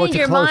didn't know even what in to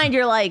your close. mind,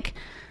 you're like,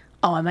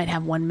 oh, I might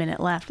have 1 minute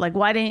left. Like,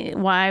 why?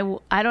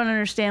 I don't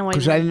understand why.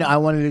 Because I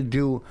wanted to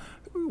do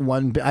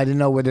one. I didn't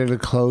know whether to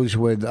close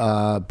with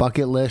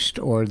bucket list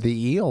or the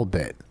eel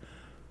bit,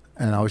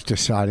 and I was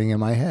deciding in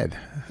my head,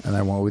 and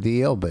I went with the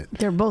eel bit.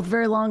 They're both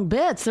very long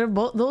bits.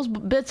 Those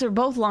bits are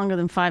both longer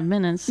than 5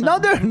 minutes. So. No,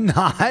 they're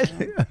not.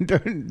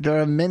 they're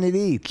a minute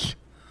each,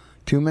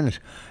 2 minutes,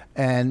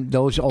 and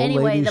those old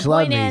Anyway, ladies the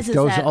love point me. is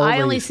Those that old I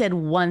only ladies- said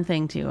one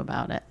thing to you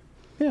about it.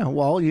 Yeah,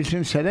 well, you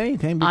shouldn't have said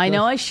anything. I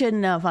know because- I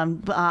shouldn't have.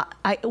 I'm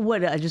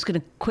just going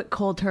to quit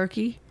cold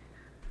turkey,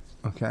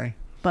 Okay.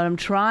 but I'm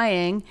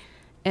trying,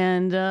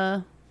 and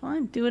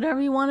fine, do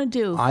whatever you want to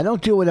do. I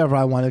don't do whatever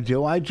I want to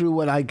do. I do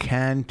what I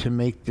can to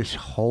make the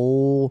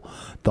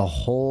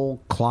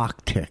whole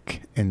clock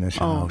tick in this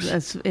Oh, house.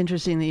 that's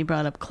interesting that you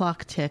brought up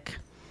clock tick,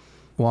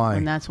 Why?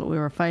 and that's what we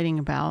were fighting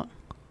about.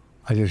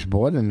 I just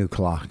bought a new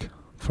clock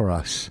for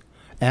us,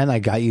 and I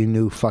got you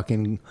new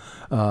fucking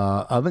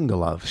oven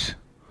gloves.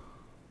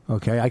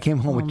 Okay, I came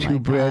home with Oh 2 my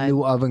brand God.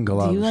 new oven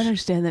gloves. Do you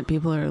understand that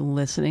people are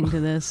listening to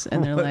this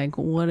and they're like,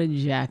 "What a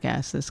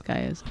jackass this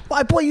guy is"? Well,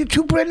 I bought you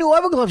 2 brand new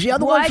oven gloves. The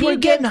other Why ones do were you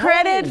get getting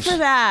credit holes. for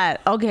that?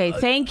 Okay,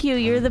 thank you.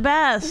 You're the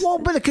best. Well,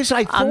 but because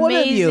I thought of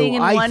Amazing you.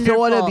 and I thought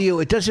wonderful. of you.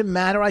 It doesn't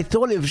matter. I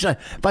thought if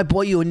I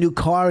bought you a new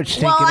car, it's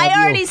thinking Well, of you. I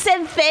already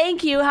said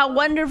thank you. How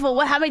wonderful.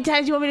 How many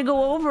times do you want me to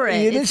go over it?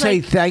 You didn't It's say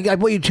like, thank you. I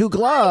bought you 2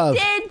 gloves.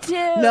 did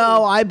too.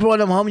 No, I brought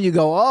them home and you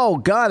go, oh,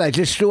 God, I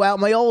just threw out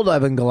my old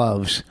oven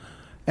gloves.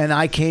 And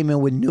I came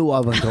in with new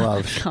oven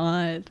gloves.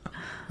 God.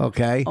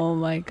 Okay? Oh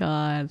my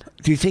God.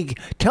 Do you think,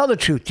 tell the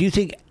truth, do you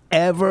think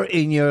ever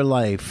in your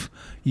life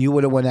you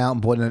would have went out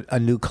and bought a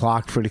new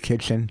clock for the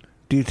kitchen?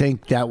 Do you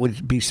think that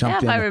would be Yeah,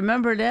 something? if I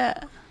remembered it.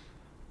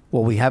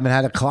 Well, we haven't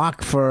had a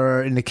clock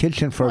in the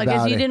kitchen for Well, I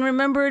about guess you didn't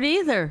remember it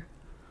either.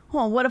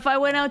 Well, what if I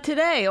went out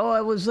today? Oh,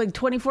 I was like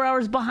 24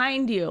 hours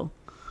behind you.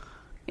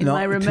 In No,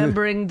 my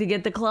remembering to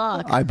get the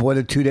clock. I bought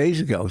it 2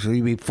 days ago, so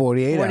you'd be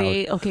 48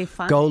 48. hours. Okay,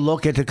 fine. Go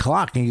look at the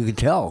clock and you can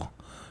tell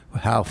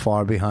how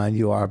far behind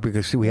you are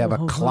because we have a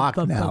clock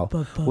now.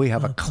 We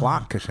have a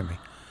clock, Kissimmee.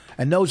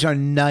 And those are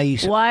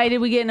nice. Why did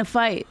we get in a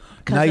fight?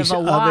 Because Nice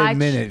of a oven watch.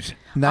 minutes.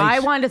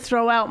 Nice. I wanted to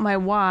throw out my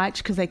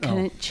watch because I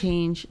couldn't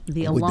change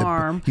the With the-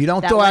 alarm. you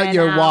don't that throw out went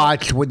your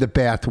watch with the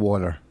bath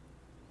water.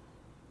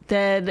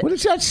 That What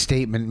does that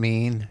statement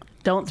mean?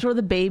 don't throw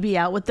the baby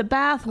out with the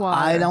bathwater.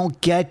 I don't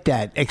get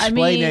that.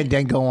 Explain mean- it,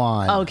 then go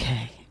on.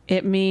 Okay.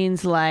 It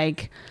means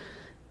like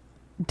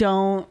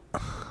don't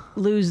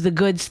lose the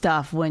good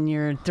stuff when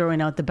you're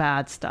throwing out the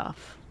bad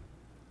stuff.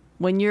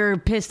 When you're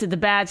pissed at the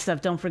bad stuff,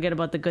 don't forget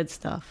about the good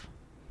stuff.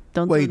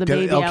 Don't throw Wait, the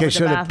baby out okay, with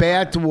so the the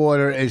bath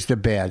water is the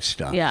bad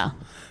stuff. Yeah.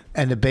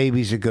 And the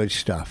baby's the good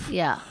stuff.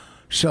 Yeah.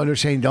 So they're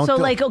saying don't So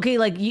throw- like, okay,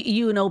 like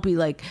you and Opie,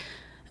 like,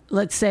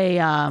 let's say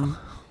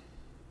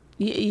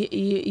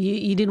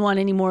you didn't want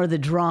any more of the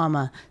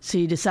drama, so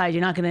you decide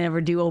you're not going to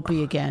ever do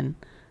Opie again.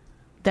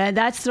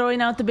 That's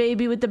throwing out the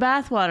baby with the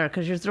bathwater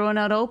because you're throwing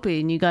out Opie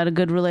and you got a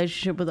good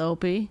relationship with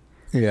Opie.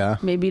 Yeah.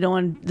 Maybe you don't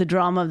want the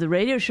drama of the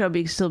radio show, but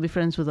you can still be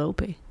friends with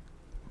Opie.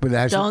 But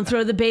that's Don't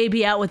throw the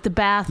baby out with the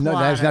bathwater. no,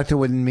 that has nothing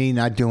with me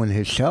not doing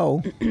his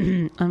show.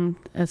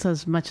 That's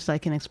as much as I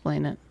can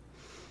explain it.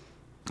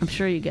 I'm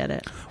sure you get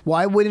it.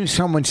 Why wouldn't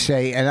someone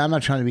say, and I'm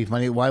not trying to be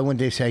funny, why wouldn't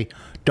they say,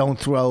 don't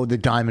throw the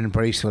diamond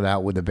bracelet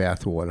out with the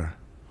bathwater?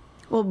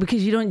 Well,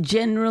 because you don't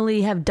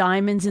generally have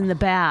diamonds in the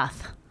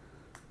bath.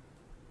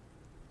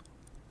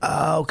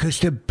 Oh, because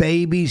the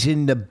baby's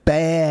in the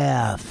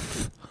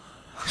bath.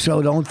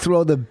 So don't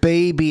throw the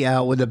baby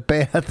out with the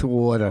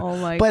bathwater. Oh,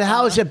 my But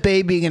how God. is a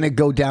baby going to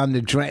go down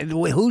the drain?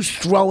 Who's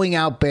throwing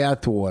out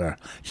bathwater?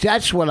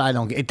 That's what I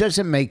don't get. It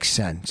doesn't make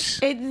sense.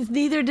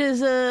 Neither does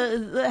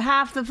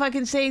half the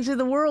fucking sayings of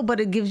the world, but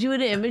it gives you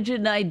an image,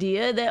 an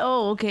idea that,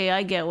 oh, okay,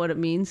 I get what it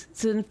means.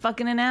 It's a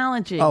fucking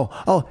analogy.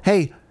 Oh,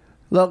 hey,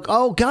 look.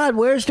 Oh, God,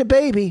 where's the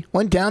baby?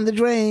 Went down the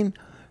drain.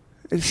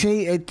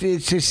 See,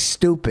 it's just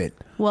stupid.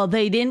 Well,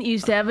 they didn't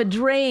used to have a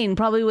drain.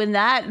 Probably when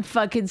that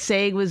fucking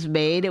saying was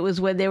made, it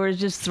was when they were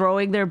just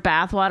throwing their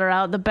bathwater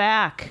out the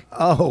back.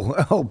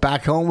 Oh,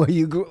 back home when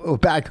you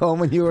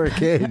were a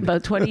kid.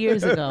 About 20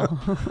 years ago.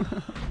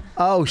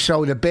 Oh,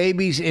 so the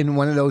baby's in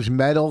one of those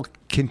metal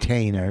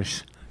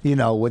containers,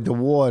 with the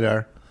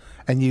water,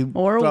 and you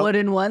Or a throw-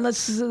 wooden one.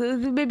 Let's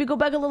maybe go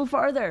back a little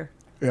farther.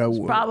 Yeah, It's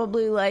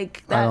probably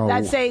like I don't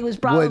that know, saying was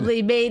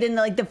probably made in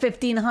like the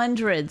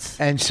 1500s.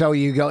 And so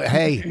you go,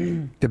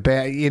 hey, the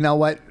bath. You know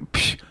what?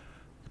 Psh,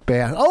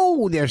 bath.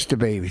 Oh, there's the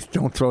baby.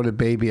 Don't throw the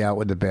baby out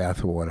with the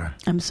bath water.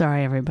 I'm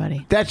sorry,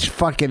 everybody. That's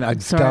fucking a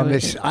sorry.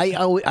 dumbest.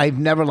 I've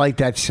never liked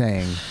that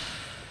saying.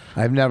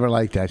 I've never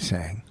liked that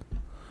saying.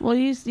 Well,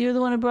 you're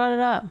the one who brought it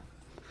up.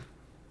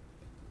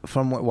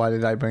 From what? Why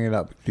did I bring it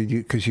up? Did you?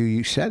 Because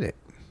you said it.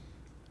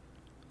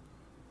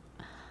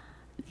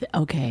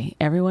 Okay,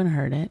 everyone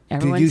heard it.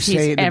 you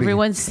say it in the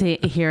Everyone's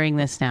hearing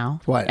this now.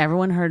 What?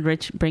 Everyone heard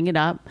Rich bring it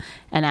up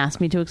and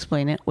asked me to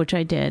explain it, which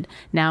I did.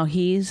 Now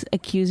he's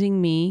accusing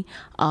me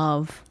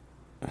of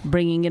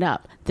bringing it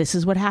up. This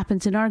is what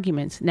happens in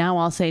arguments. Now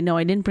I'll say, no,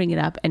 I didn't bring it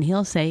up. And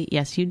he'll say,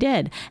 yes, you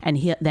did. And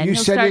he'll You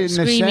said start it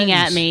in a screaming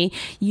at sentence. me,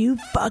 you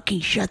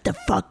fucking shut the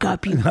fuck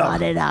up. You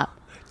brought it up.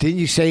 Didn't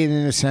you say it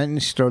in a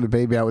sentence? Throw the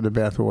baby out with the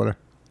bath water.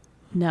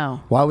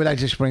 No. Why would I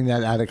just bring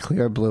that out of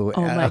clear blue?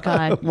 Oh, my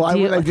God. Why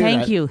would I do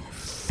Thank that? you.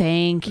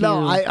 Thank you.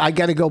 No, I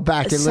got to go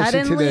back and listen to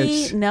Suddenly,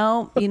 this.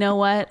 no, you know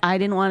what? I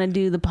didn't want to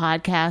do the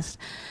podcast,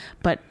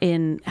 but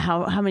in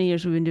how many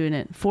years we've been doing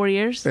it? 4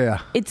 years?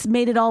 Yeah. It's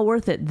made it all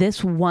worth it.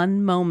 This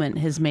one moment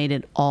has made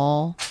it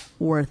all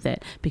worth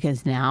it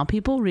because now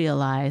people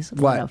realize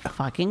what a What?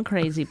 fucking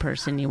crazy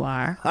person you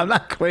are. I'm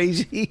not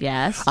crazy.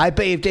 Yes. I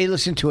bet if they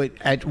listen to it,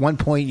 at one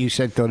point you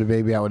said throw the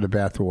baby out with the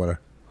bath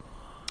water.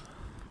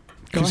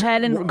 Go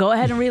ahead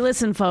and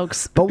re-listen,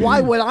 folks. But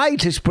why would I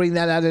just bring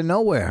that out of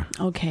nowhere?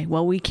 Okay.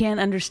 Well, we can't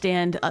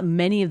understand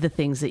many of the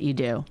things that you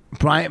do.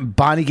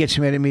 Bonnie gets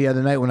mad at me the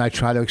other night when I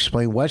try to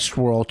explain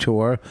Westworld to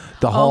her.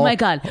 The whole Oh my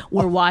God.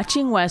 We're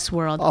watching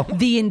Westworld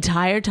the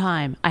entire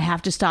time. I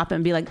have to stop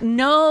and be like,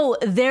 no,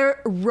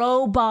 they're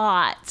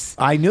robots.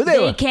 I knew they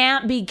were.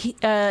 Can't be,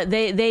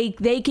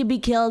 they can be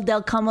killed.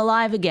 They'll come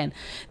alive again.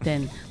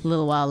 Then a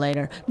little while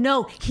later,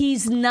 no,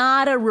 he's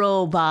not a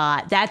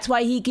robot. That's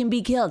why he can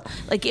be killed.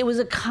 Like it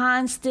was a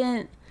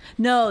constant,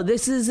 no,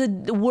 this is a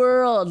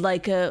world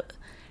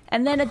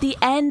and then at the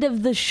end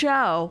of the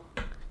show,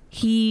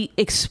 he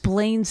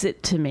explains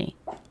it to me.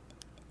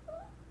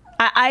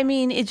 I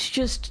mean, it's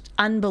just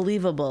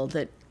unbelievable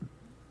that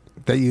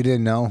you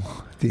didn't know.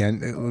 The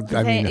end.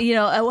 I mean,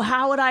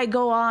 how would I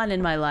go on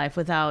in my life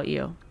without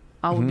you?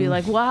 I would be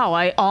like, wow,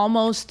 I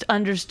almost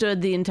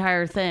understood the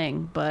entire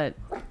thing, but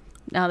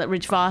now that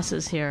Rich Voss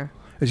is here,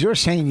 is there a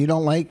saying you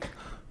don't like?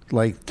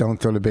 Like, don't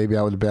throw the baby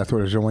out with the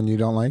bathwater. Is there one you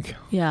don't like?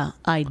 yeah,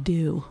 I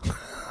do.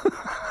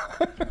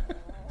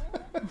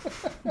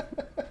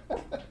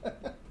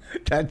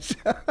 That's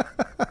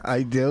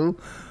I do.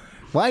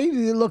 Why do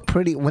you look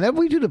pretty? Whenever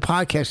we do the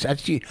podcast,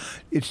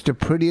 it's the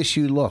prettiest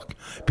you look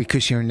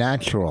because you're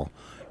natural.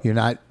 You're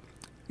not,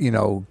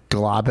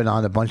 globbing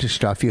on a bunch of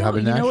stuff. You have a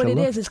You know natural what it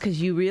look. is? It's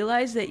because you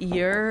realize that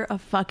you're a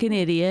fucking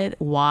idiot.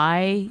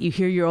 Why? You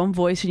hear your own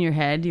voice in your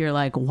head. You're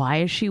like, why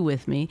is she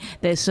with me?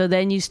 So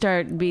then you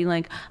start being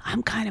like,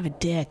 I'm kind of a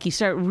dick. You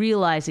start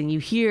realizing you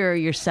hear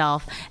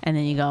yourself, and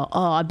then you go,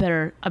 oh, I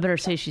better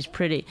say she's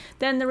pretty.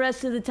 Then the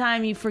rest of the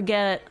time you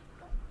forget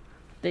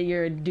that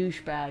you're a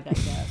douchebag, I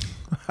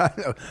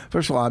guess.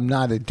 First of all, I'm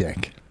not a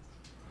dick.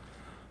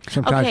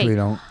 Sometimes Okay. we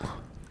don't.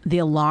 The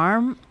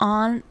alarm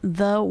on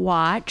the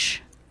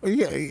watch.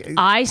 Yeah,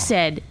 I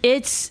said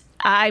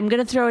I'm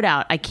gonna throw it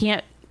out. I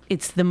can't.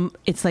 It's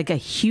like a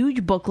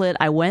huge booklet.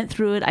 I went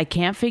through it. I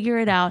can't figure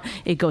it out.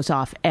 It goes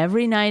off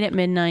every night at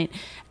midnight,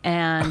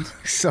 and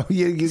so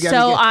you got.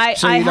 so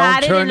I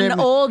had it turn in an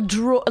old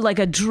drawer, like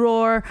a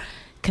drawer,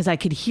 because I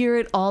could hear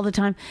it all the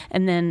time.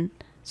 And then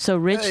so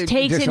Rich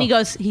takes it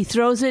and he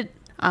throws it.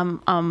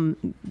 I'm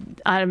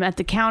at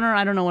the counter.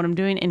 I don't know what I'm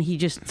doing, and he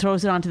just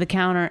throws it onto the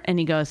counter and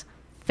he goes,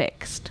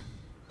 fixed.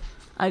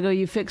 I go,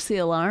 you fixed the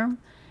alarm?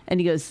 And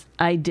he goes,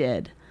 I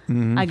did.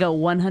 I go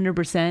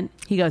 100%.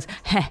 He goes,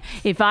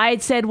 if I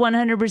had said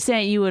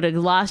 100%, you would have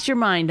lost your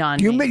mind on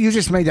me. You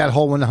just made that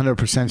whole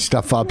 100%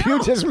 stuff up. No.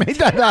 You just made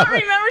that up. I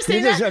remember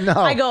saying that. No.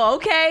 I go,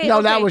 okay. No,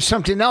 okay. that was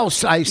something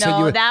else. I said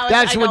No,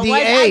 that's I with go, the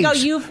what? eggs.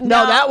 I go,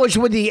 No, that was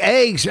with the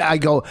eggs. I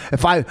go,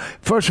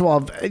 first of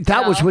all,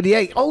 that was with the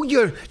egg. Oh,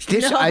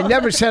 I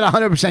never said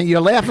 100%.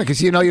 You're laughing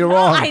because you know you're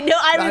wrong. I know.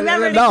 I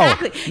remember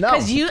exactly.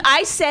 Because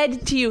I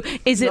said to you,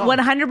 is it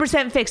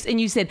 100% fixed? And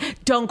you said,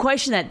 don't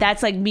question that.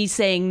 That's like me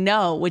saying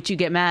no, which you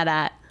get mad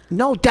at.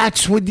 No,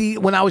 that's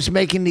when I was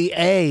making the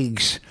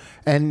eggs,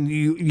 and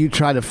you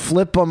try to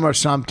flip them or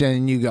something,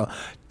 and you go,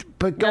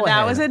 but go ahead.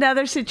 That was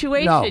another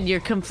situation. No. You're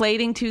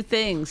conflating two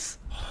things.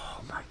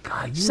 Oh my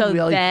God!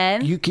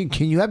 Then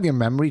can you have your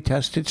memory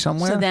tested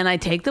somewhere? So then I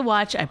take the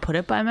watch, I put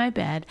it by my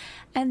bed,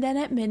 and then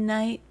at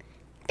midnight,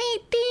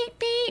 beep beep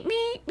beep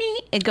beep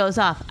beep, it goes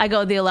off. I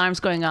go, the alarm's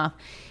going off,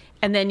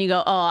 and then you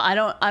go, oh, I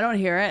don't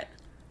hear it,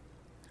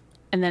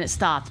 and then it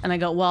stopped, and I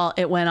go, well,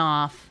 it went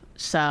off,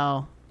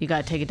 so you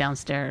got to take it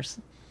downstairs,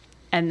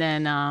 and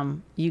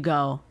then you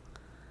go,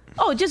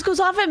 oh, it just goes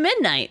off at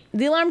midnight.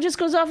 The alarm just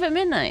goes off at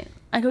midnight.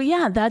 I go,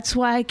 yeah, that's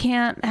why I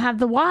can't have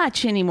the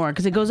watch anymore,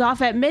 because it goes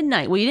off at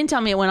midnight. Well, you didn't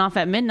tell me it went off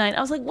at midnight.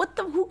 I was like,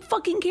 who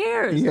fucking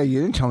cares? Yeah,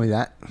 you didn't tell me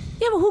that.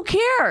 Yeah, but who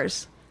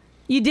cares?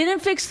 You didn't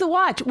fix the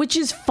watch, which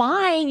is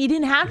fine. You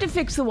didn't have to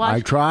fix the watch. I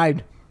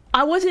tried.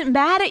 I wasn't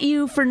mad at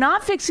you for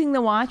not fixing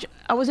the watch.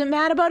 I wasn't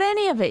mad about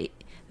any of it.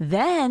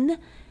 Then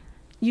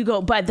you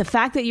go, but the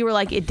fact that you were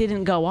like, it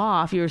didn't go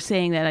off, you were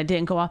saying that I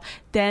didn't go off,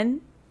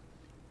 then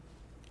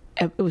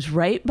it was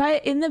right by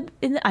in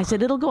the I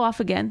said it'll go off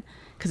again,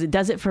 because it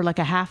does it for like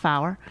a half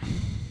hour.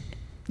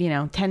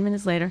 10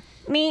 minutes later,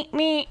 me.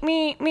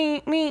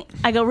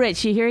 I go,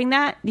 Rich, you hearing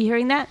that? You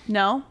hearing that?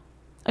 No.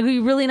 I go,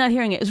 you're really not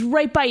hearing it. It's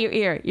right by your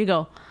ear. You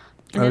go,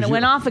 and then it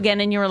went off again,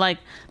 and you were like,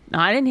 no,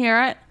 I didn't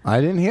hear it. I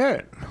didn't hear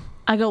it.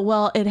 I go,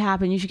 well, it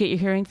happened. You should get your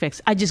hearing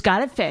fixed. I just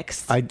got it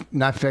fixed.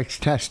 Not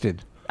fixed,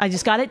 tested. I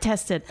just got it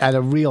tested. At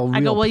a real I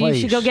go, well, place.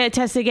 you should go get it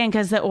tested again,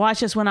 because that watch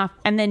just went off.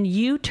 And then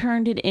you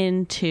turned it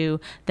into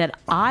that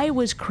I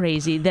was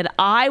crazy,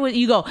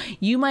 you go,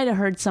 you might have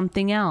heard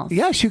something else.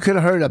 Yes, you could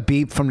have heard a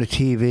beep from the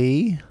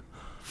TV.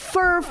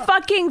 For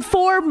fucking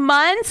 4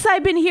 months,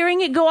 I've been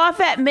hearing it go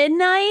off at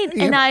midnight,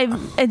 Yeah.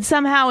 and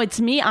somehow it's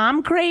me.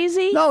 I'm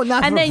crazy. No,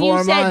 not and for then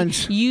 4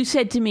 months. You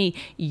said to me,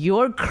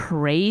 "You're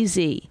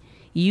crazy.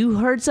 You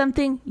heard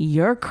something.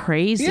 You're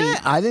crazy." Yeah,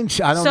 I don't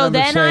So remember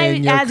then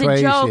saying you're as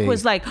crazy. a joke,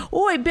 was like,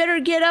 "Oh, I better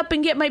get up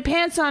and get my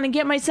pants on and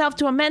get myself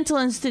to a mental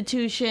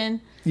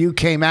institution." You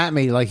came at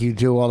me like you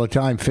do all the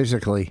time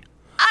physically.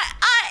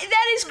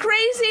 That is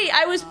crazy.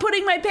 I was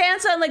putting my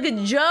pants on like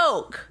a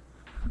joke.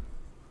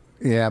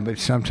 Yeah, but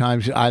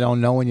sometimes I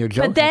don't know when you're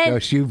joking. then-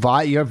 because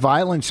you're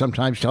violent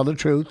sometimes. Tell the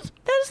truth.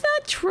 That is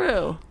not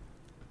true.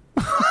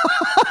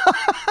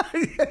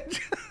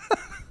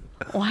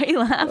 Why are you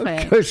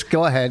laughing? Just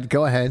go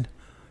ahead.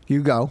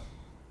 You go.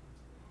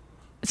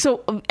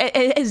 So,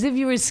 as if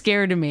you were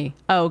scared of me.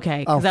 Oh,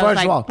 okay. 'Cause Oh, I was first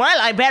like, of all, Well,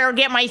 I better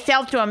get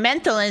myself to a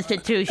mental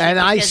institution and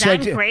I because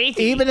said, I'm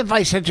crazy. even if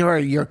I said to her,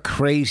 "You're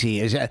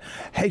crazy,"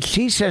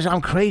 she says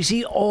I'm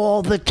crazy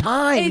all the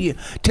time.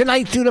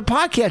 Tonight through the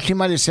podcast, she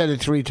might have said it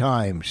 3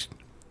 times,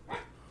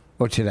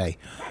 or today.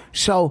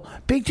 So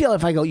big deal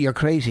if I go, "You're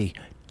crazy."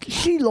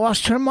 She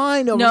lost her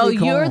mind over no, me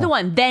calling you're her. the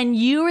one. Then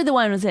you were the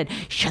one who said,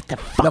 "Shut the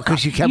fuck up."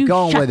 'cause you kept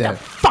going with Shut it. the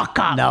fuck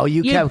up. No,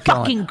 you kept You going.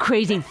 fucking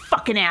crazy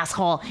fucking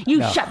asshole.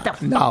 You shut the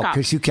fuck No, up.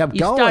 because you kept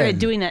You going. started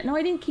doing that. No,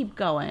 I didn't keep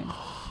going.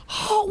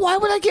 Oh, why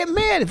would I get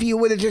mad if you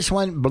would have just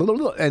went blah, blah,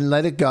 blah, and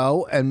let it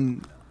go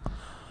and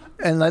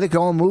let it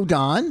go and moved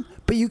on?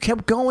 But you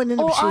kept going in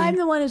the Oh, machine. I'm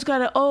the one who's got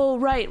to. Oh,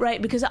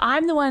 right, because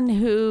I'm the one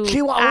who She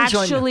always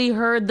actually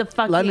heard the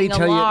fucking Let me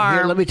tell alarm. you.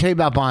 Here, let me tell you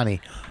about Bonnie.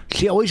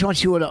 She always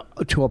wants you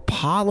to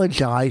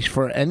apologize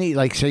for any,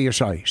 like, say you're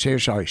sorry. Say you're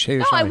sorry. Say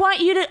you're No, sorry. I want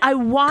you to. I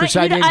want 'Cause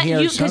you I to. didn't hear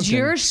Because something.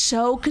 you're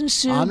so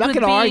consumed I'm not with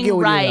going to being argue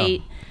with right.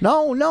 you.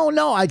 Though.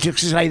 No. I just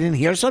because I didn't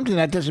hear something,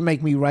 that doesn't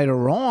make me right or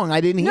wrong.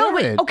 I didn't No, hear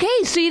but it.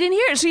 okay, so you didn't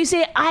hear it. So you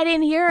say, I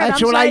didn't hear it.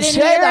 That's I'm what sorry, I didn't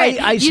said. hear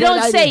it. I you said don't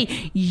I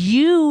say,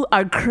 you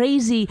are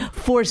crazy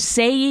for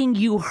saying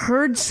you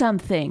heard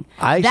something.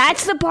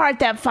 That's the part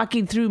that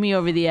fucking threw me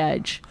over the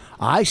edge.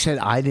 I said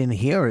I didn't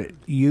hear it.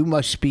 You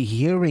must be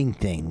hearing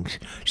things.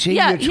 See,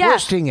 you're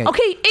twisting it.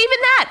 Okay, even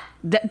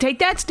that. Take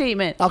that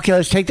statement. Okay,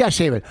 let's take that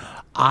statement.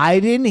 I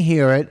didn't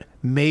hear it.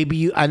 Maybe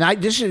you, and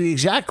this is the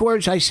exact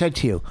words I said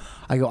to you.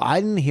 I go,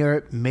 I didn't hear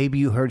it. Maybe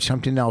you heard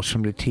something else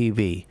from the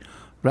TV,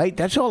 right?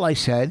 That's all I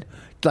said.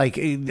 Like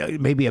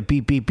maybe a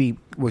beep, beep, beep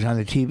was on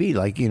the TV,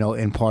 like,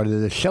 in part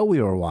of the show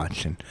we were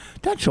watching.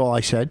 That's all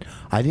I said.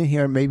 I didn't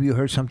hear it. Maybe you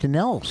heard something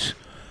else.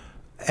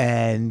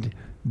 And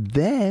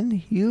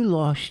then you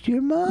lost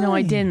your mind. No,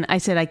 I didn't. I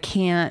said, I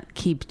can't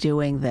keep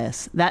doing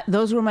this.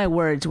 Those were my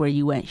words where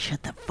you went,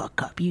 shut the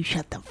fuck up. You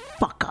shut the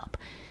fuck up.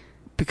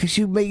 Because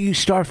you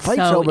start fights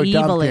So over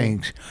dumb evilly.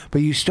 things.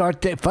 But you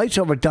start fights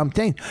over dumb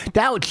things.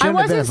 That would I shouldn't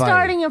have been a wasn't fight.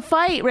 starting a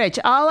fight, Rich.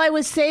 All I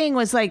was saying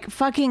was like,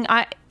 fucking,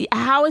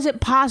 how is it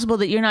possible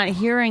that you're not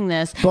hearing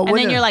this? But And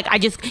when then the- you're like,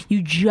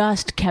 you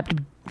just kept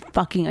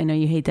fucking, I know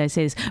you hate that I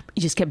say this, but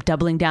you just kept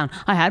doubling down.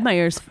 I had my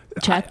ears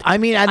checked. I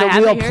mean, at I a had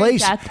real my hearing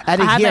place, checked. at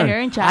a I had my hearing.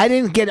 hearing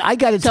checked. I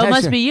got it So tested. it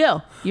must be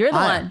you. You're the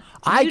I- one.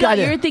 I You got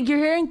don't- it. You think you're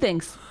hearing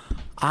things.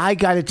 I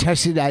got it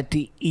tested at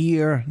the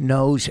ear,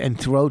 nose, and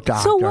throat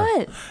doctor. So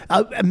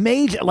what?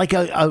 Made like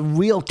a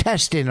real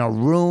test in a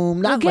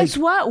room. Well, Not guess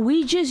like what?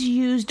 We just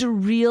used a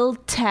real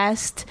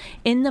test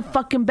in the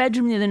fucking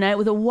bedroom the other night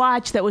with a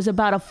watch that was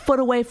about a foot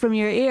away from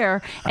your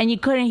ear, and you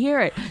couldn't hear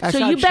it. That's So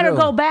not you better true.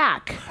 go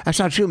back. That's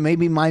not true.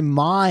 Maybe my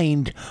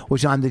mind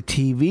was on the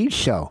TV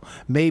show.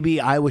 Maybe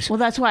I was. Well,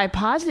 that's why I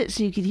paused it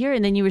so you could hear it,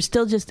 and then you were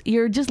still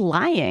you're just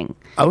lying.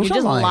 I was you're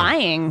just not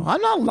lying. I'm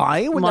not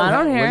lying. Well, I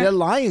don't hear Where it. did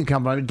lying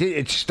come from?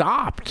 It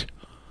stopped.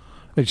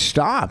 It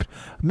stopped.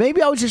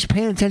 Maybe I was just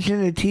paying attention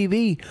to the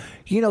TV.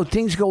 You know,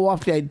 things go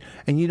off that,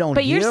 and you don't.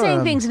 But you're hear saying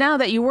 'em. things now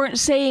that you weren't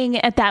saying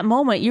at that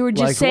moment. You were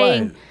just Like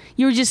saying. what?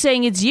 You were just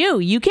saying it's you.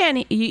 You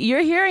can't.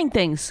 You're hearing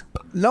things.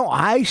 No,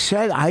 I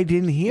said I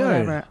didn't hear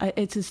Whatever. it.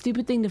 It's a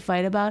stupid thing to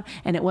fight about,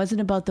 and it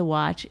wasn't about the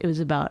watch. It was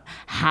about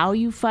how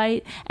you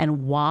fight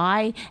and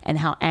why and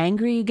how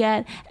angry you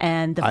get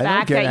and the I don't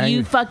fact get that you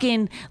angry.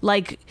 fucking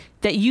like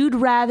that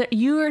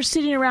you are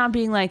sitting around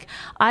being like,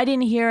 I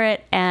didn't hear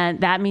it,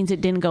 and that means it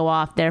didn't go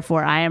off.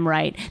 Therefore, I am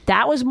right.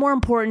 That was more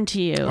important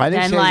to you I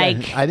didn't than say like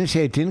that. I didn't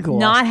say it didn't go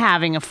not off.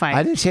 having a fight.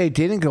 I didn't say it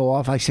didn't go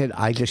off. I said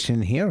I just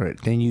didn't hear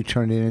it. Then you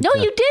turned it into.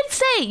 No, you did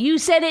say. You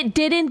said it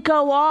didn't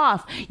go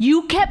off.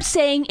 You kept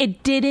saying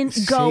it didn't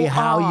go See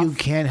how off. you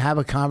can't have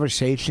a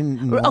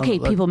conversation. Okay,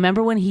 people,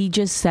 remember when he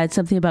just said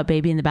something about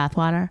baby in the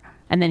bathwater?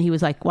 And then he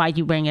was like, why'd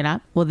you bring it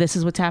up? Well, this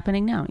is what's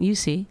happening now. You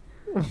see.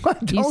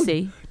 Don't,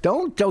 see.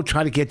 Don't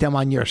try to get them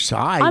on your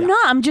side. I'm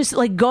not. I'm just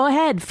like, go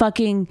ahead.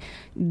 Fucking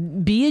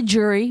be a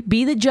jury.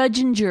 Be the judge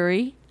and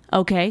jury.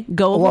 Okay?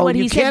 Go over what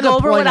you he said. can't Go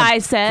over appoint what them. I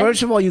said.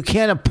 First of all, you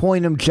can't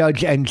appoint them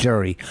judge and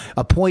jury.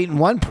 Appoint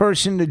one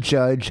person to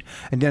judge,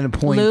 and then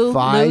appoint Lou,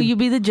 five. Lou, you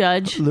be the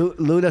judge.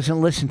 Lou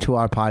doesn't listen to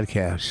our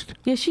podcast.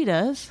 Yes, she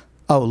does.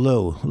 Oh,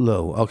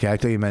 Lou. Okay, I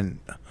thought you meant.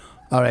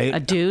 All right. A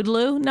dude,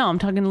 Lou? No, I'm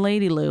talking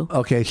Lady Lou.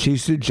 Okay,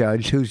 she's the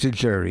judge. Who's the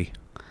jury?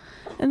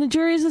 And the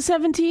jury is a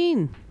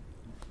 17.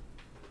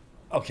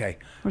 Okay.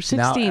 Or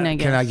 16, Now, I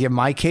guess. Can I give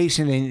my case,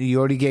 and then you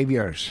already gave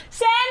yours?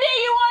 Sandy,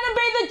 you want to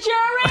be the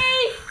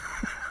jury?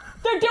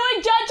 They're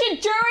doing judge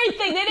and jury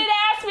thing. They didn't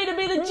ask me to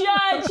be the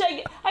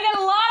judge. I got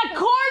a lot of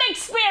court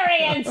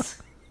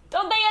experience.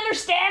 Don't they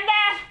understand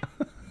that?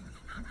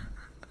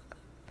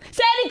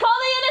 Sandy, call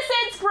the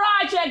Innocence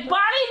Project.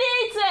 Bonnie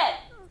needs it.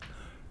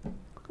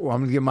 Well,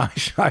 I'm going to give my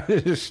side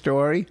of the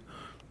story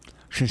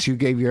since you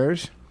gave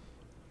yours.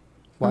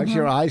 Why's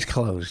your eyes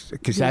closed?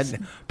 Because Yes.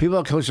 people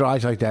that close their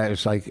eyes like that,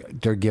 it's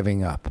like they're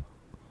giving up.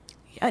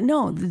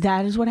 No,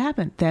 that is what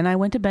happened. Then I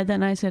went to bed that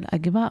night. I said, I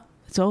give up.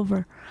 It's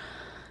over.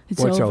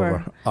 It's What's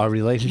over? Our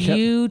relationship?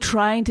 You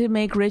trying to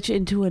make Rich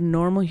into a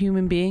normal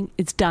human being,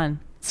 it's done.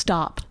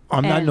 Stop.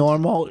 I'm not And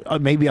normal.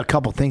 Maybe a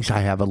couple things. I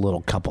have a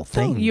little couple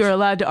things. You're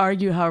allowed to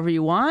argue however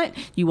you want.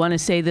 You want to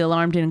say the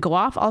alarm didn't go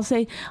off. I'll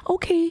say,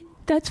 okay,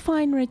 that's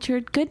fine,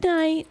 Richard. Good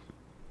night.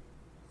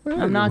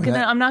 I'm not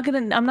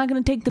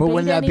gonna take the But bait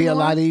wouldn't that be a anymore.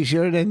 lot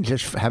easier than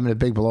just having a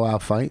big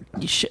blowout fight?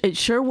 It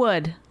sure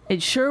would.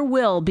 It sure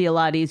will be a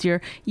lot easier.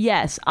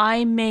 Yes,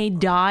 I may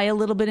die a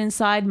little bit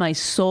inside. My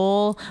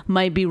soul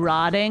might be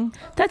rotting.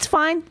 That's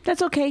fine.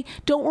 That's okay.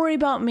 Don't worry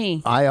about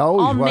me. I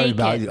always I'll worry make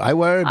about it. you. I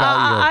worry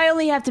about you. I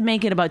only have to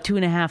make it about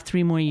 2.5,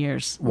 3 more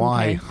years.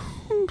 Why?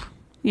 Okay?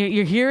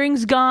 Your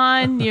hearing's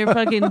gone. Your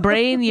fucking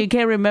brain, you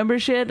can't remember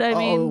shit. I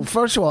mean,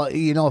 First of all,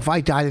 if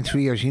I died in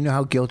 3 years, you know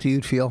how guilty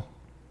you'd feel?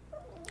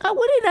 I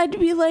wouldn't. I'd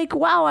be like,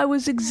 wow, I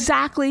was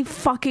exactly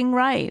fucking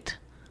right.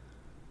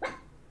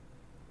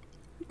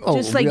 Oh,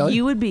 Just like really?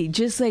 you would be.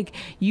 Just like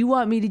you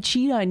want me to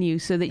cheat on you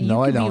so that you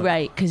No, I can be don't.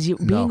 right. Because No.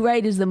 being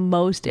right is the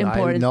most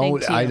important thing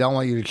to you. I don't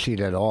want you to cheat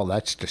at all.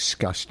 That's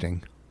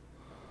disgusting.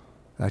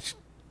 That's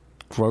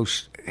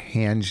gross,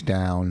 hands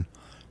down.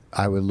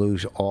 I would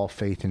lose all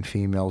faith in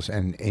females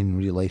and in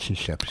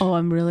relationships. Oh,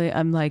 I'm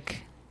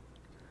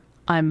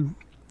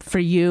for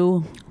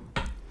you.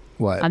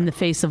 What? I'm the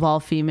face of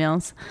all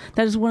females.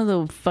 That is one of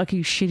the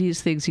fucking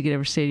shittiest things you could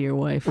ever say to your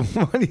wife.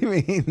 What do you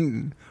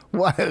mean?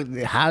 What?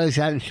 How is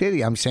that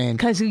shitty? I'm saying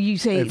Because you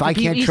say, If I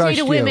can't you trust say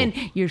to you. women,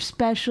 you're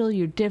special,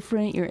 you're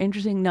different, you're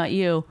interesting, not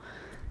you.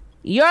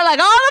 You're like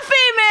all the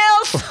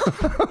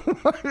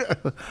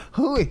females.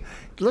 who?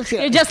 Look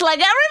You're at just like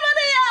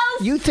everybody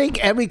else. you.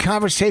 Think every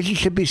conversation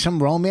should be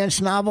some romance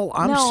novel?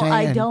 I'm No, saying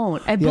I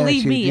don't. And Yes,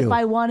 believe you me, do. if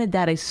I wanted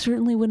that, I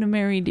certainly wouldn't have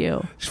married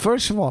you.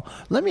 First of all,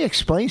 let me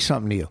explain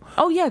something to you.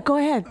 Oh, yeah, go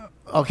ahead.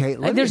 Okay,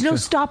 There's no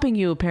stopping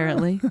you,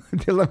 apparently.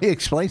 Let me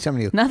explain something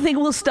to you. Nothing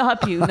will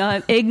stop you.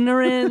 Not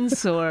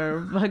ignorance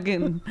or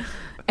fucking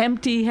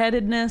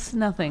empty-headedness.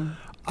 Nothing.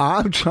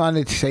 I'm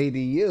trying to say to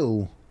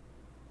you.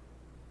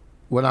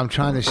 What I'm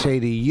trying to say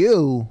to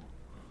you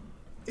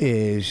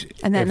is,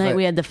 And that if night I-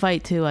 we had the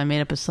fight, too. I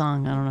made up a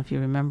song. I don't know if you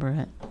remember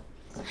it.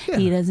 Yeah.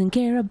 He doesn't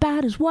care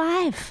about his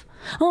wife.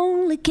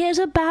 Only cares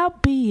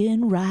about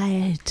being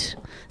right.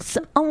 It's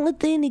the only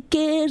thing he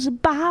cares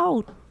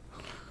about.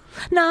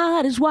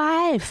 Not his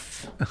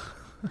wife.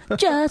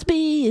 Just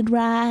being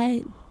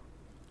right.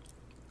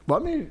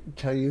 Let me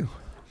tell you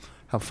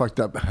how fucked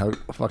up, how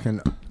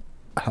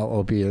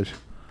Opie is.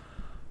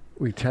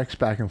 We text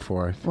back and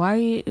forth. Why are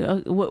you?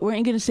 Weren't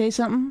you going to say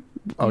something?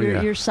 Oh,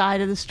 yeah. Your side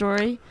of the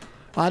story.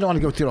 I don't want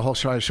to go through the whole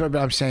story, but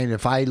I'm saying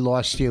if I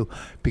lost you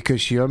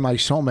because you're my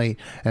soulmate,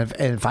 and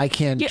if I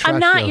can't trust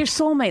I'm not you, your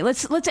soulmate.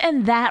 Let's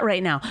end that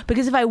right now.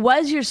 Because if I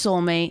was your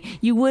soulmate,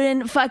 you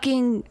wouldn't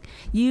fucking.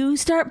 You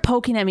start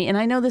poking at me, and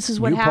I know this is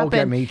what happened. You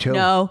poke at me too.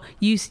 No,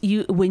 you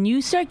when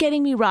you start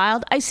getting me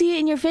riled, I see it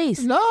in your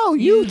face. No,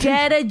 you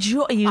get a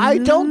joy. I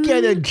don't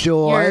get a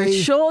joy. Your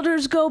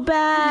shoulders go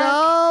back.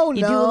 No,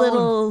 you do a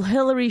little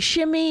Hillary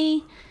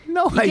shimmy.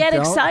 No, you get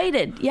don't.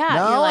 excited. Yeah.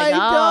 No, you're like, I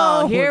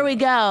oh, don't. here we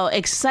go.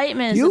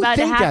 Excitement is You about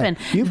to think that. happen.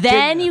 You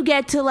Then think- you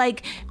get to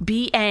like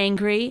be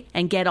angry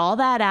and get all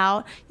that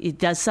out. It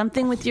does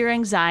something with your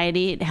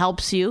anxiety. It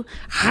helps you.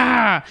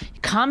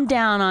 Calm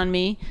down on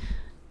me.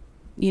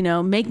 You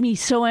know, make me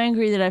so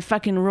angry that I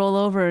fucking roll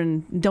over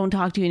and don't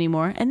talk to you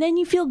anymore. And then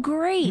you feel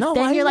great. No,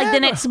 then I you're like the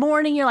never. next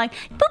morning you're like,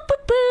 boo, boo,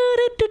 boo,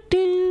 doo, doo,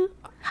 doo.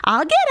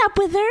 I'll get up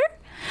with her.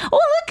 Oh,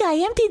 look, I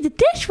emptied the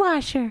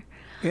dishwasher.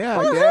 Yeah,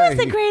 Well, yeah. who's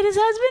the greatest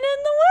husband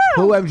in the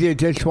world? Who emptied a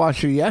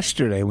dishwasher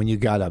yesterday when you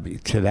got up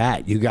to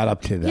that? You got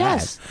up to that.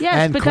 Yes,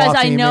 And because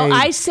I coffee know made.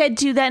 I said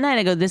to you that night,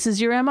 I go, this is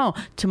your MO.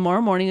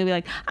 Tomorrow morning you'll be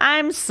like,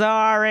 I'm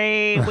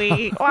sorry,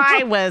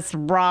 I was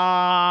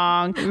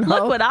wrong.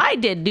 Look what I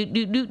did.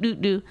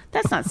 Do.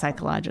 That's not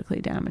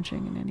psychologically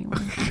damaging in any way.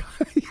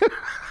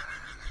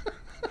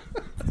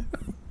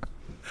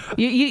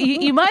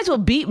 you might as well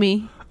beat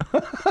me.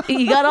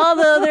 You got all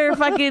the other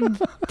fucking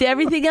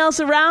everything else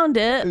around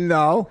it.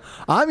 No,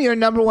 I'm your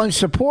number one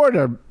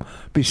supporter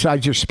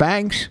besides your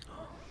Spanx.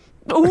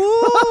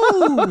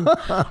 Ooh.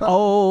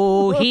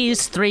 Oh,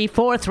 he's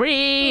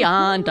 343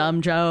 on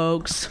dumb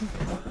jokes.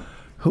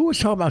 Who was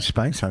talking about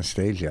Spanx on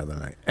stage the other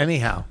night?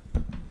 Anyhow,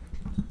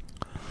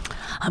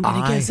 I'm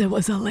gonna guess it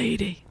was a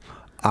lady.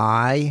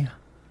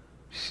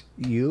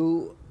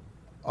 you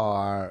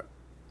are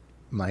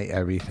my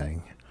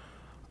everything.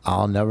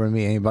 I'll never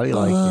meet anybody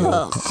like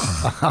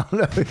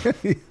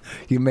you.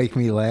 You make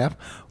me laugh.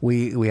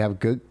 We have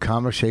good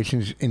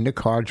conversations in the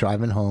car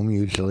driving home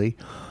usually.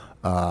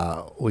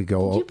 We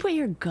go. Did you put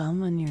your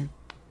gum on your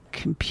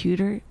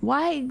computer?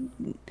 Why?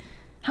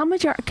 How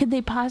much could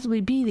they possibly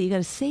be that you got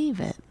to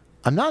save it?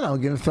 I'm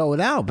going to throw it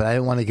out, but I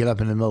didn't want to get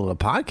up in the middle of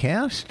the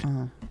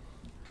podcast.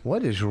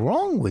 What is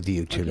wrong with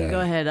you today? Go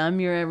ahead. I'm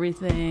your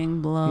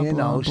everything. Blah, You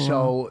blah, know, blah.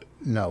 so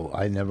no,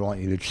 I never want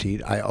you to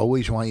cheat. I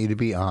always want you to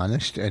be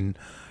honest, and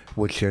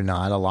which you're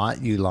not a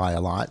lot. You lie a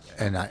lot,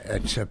 and I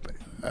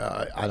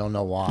don't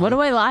know why. What do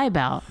I lie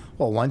about?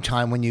 Well, one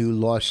time when you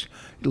lost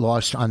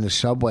on the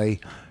subway,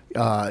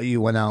 you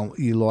went out.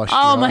 You lost.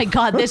 Oh your- my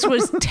God! This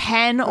was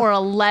 10 or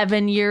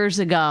 11 years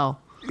ago.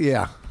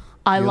 Yeah.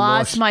 I You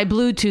lost my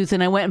Bluetooth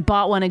and I went and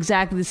bought one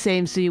exactly the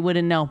same so you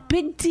wouldn't know.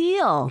 Big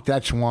deal.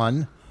 That's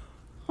one.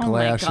 Oh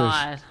Glasses. my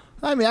God.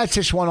 I mean, that's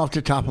just one off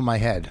the top of my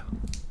head.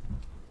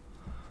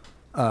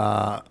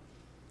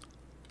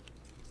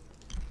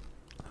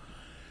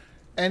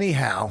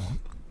 Anyhow,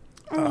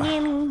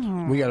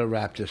 we got to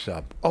wrap this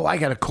up. Oh, I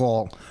got a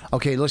call.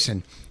 Okay,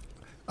 listen.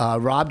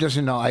 Rob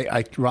doesn't know.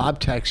 Rob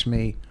texts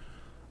me.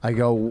 I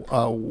go,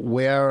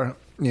 where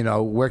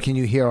can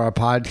you hear our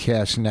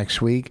podcast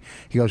next week?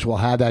 He goes, we'll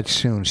have that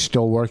soon.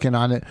 Still working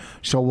on it.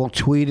 So we'll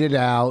tweet it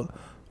out.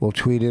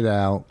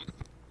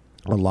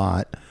 A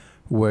lot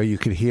where you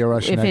could hear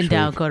us If next in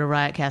doubt, week. go to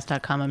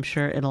riotcast.com. I'm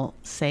sure it'll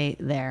say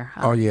there.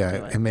 Oh,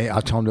 yeah.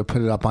 I'll tell him to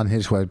put it up on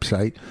his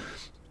website.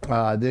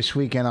 This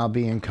weekend, I'll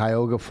be in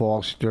Cuyahoga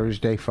Falls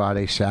Thursday,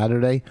 Friday,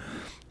 Saturday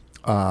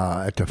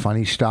at the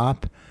Funny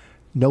Stop.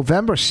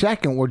 November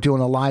 2nd, we're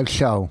doing a live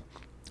show,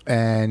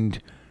 and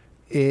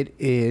it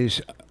is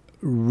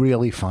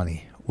really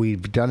funny.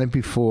 We've done it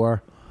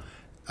before.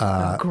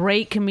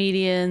 Great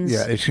comedians.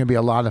 Yeah, it's going to be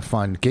a lot of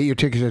fun. Get your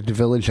tickets at the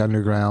Village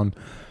Underground.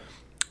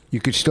 You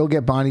could still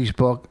get Bonnie's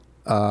book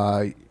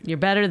You're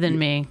better than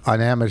me.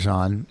 on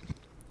Amazon.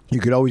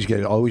 You could always get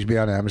it, always be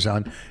on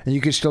Amazon. And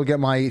you could still get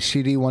my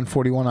CD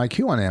 141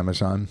 IQ on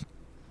Amazon.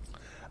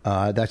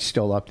 That's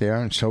still up there,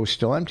 and so is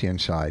Still Empty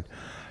Inside.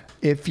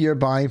 If you're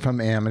buying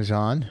from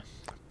Amazon,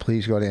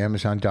 please go to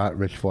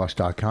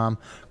amazon.richvoss.com.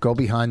 Go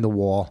behind the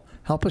wall.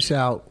 Help us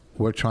out.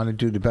 We're trying to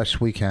do the best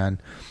we can.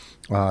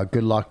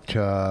 Good luck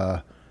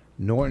to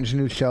Norton's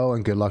new show,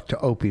 and good luck to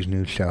Opie's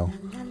new show.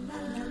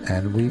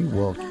 And we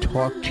will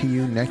talk to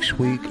you next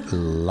week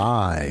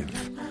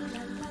live.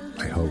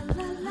 I hope.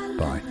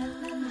 Bye.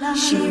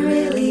 She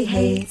really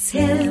hates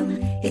him,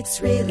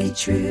 it's really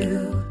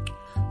true.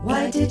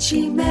 Why did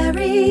she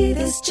marry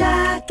this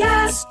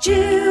jackass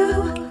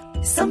Jew?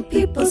 Some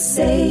people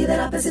say that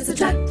opposites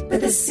attract, but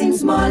this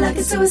seems more like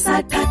a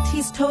suicide pact.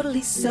 He's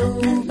totally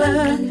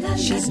sober,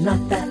 she's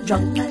not that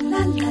drunk.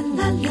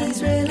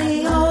 He's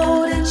really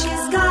old and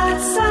she's got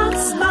some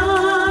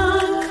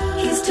spunk.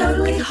 He's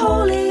totally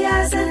holy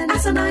as an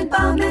asinine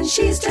bomb, and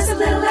she's just a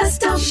little less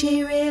dumb.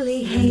 She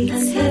really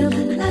hates him,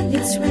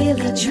 it's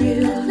really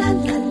true.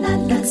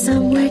 But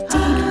somewhere deep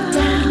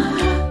down,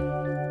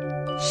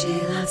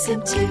 loves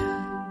him too.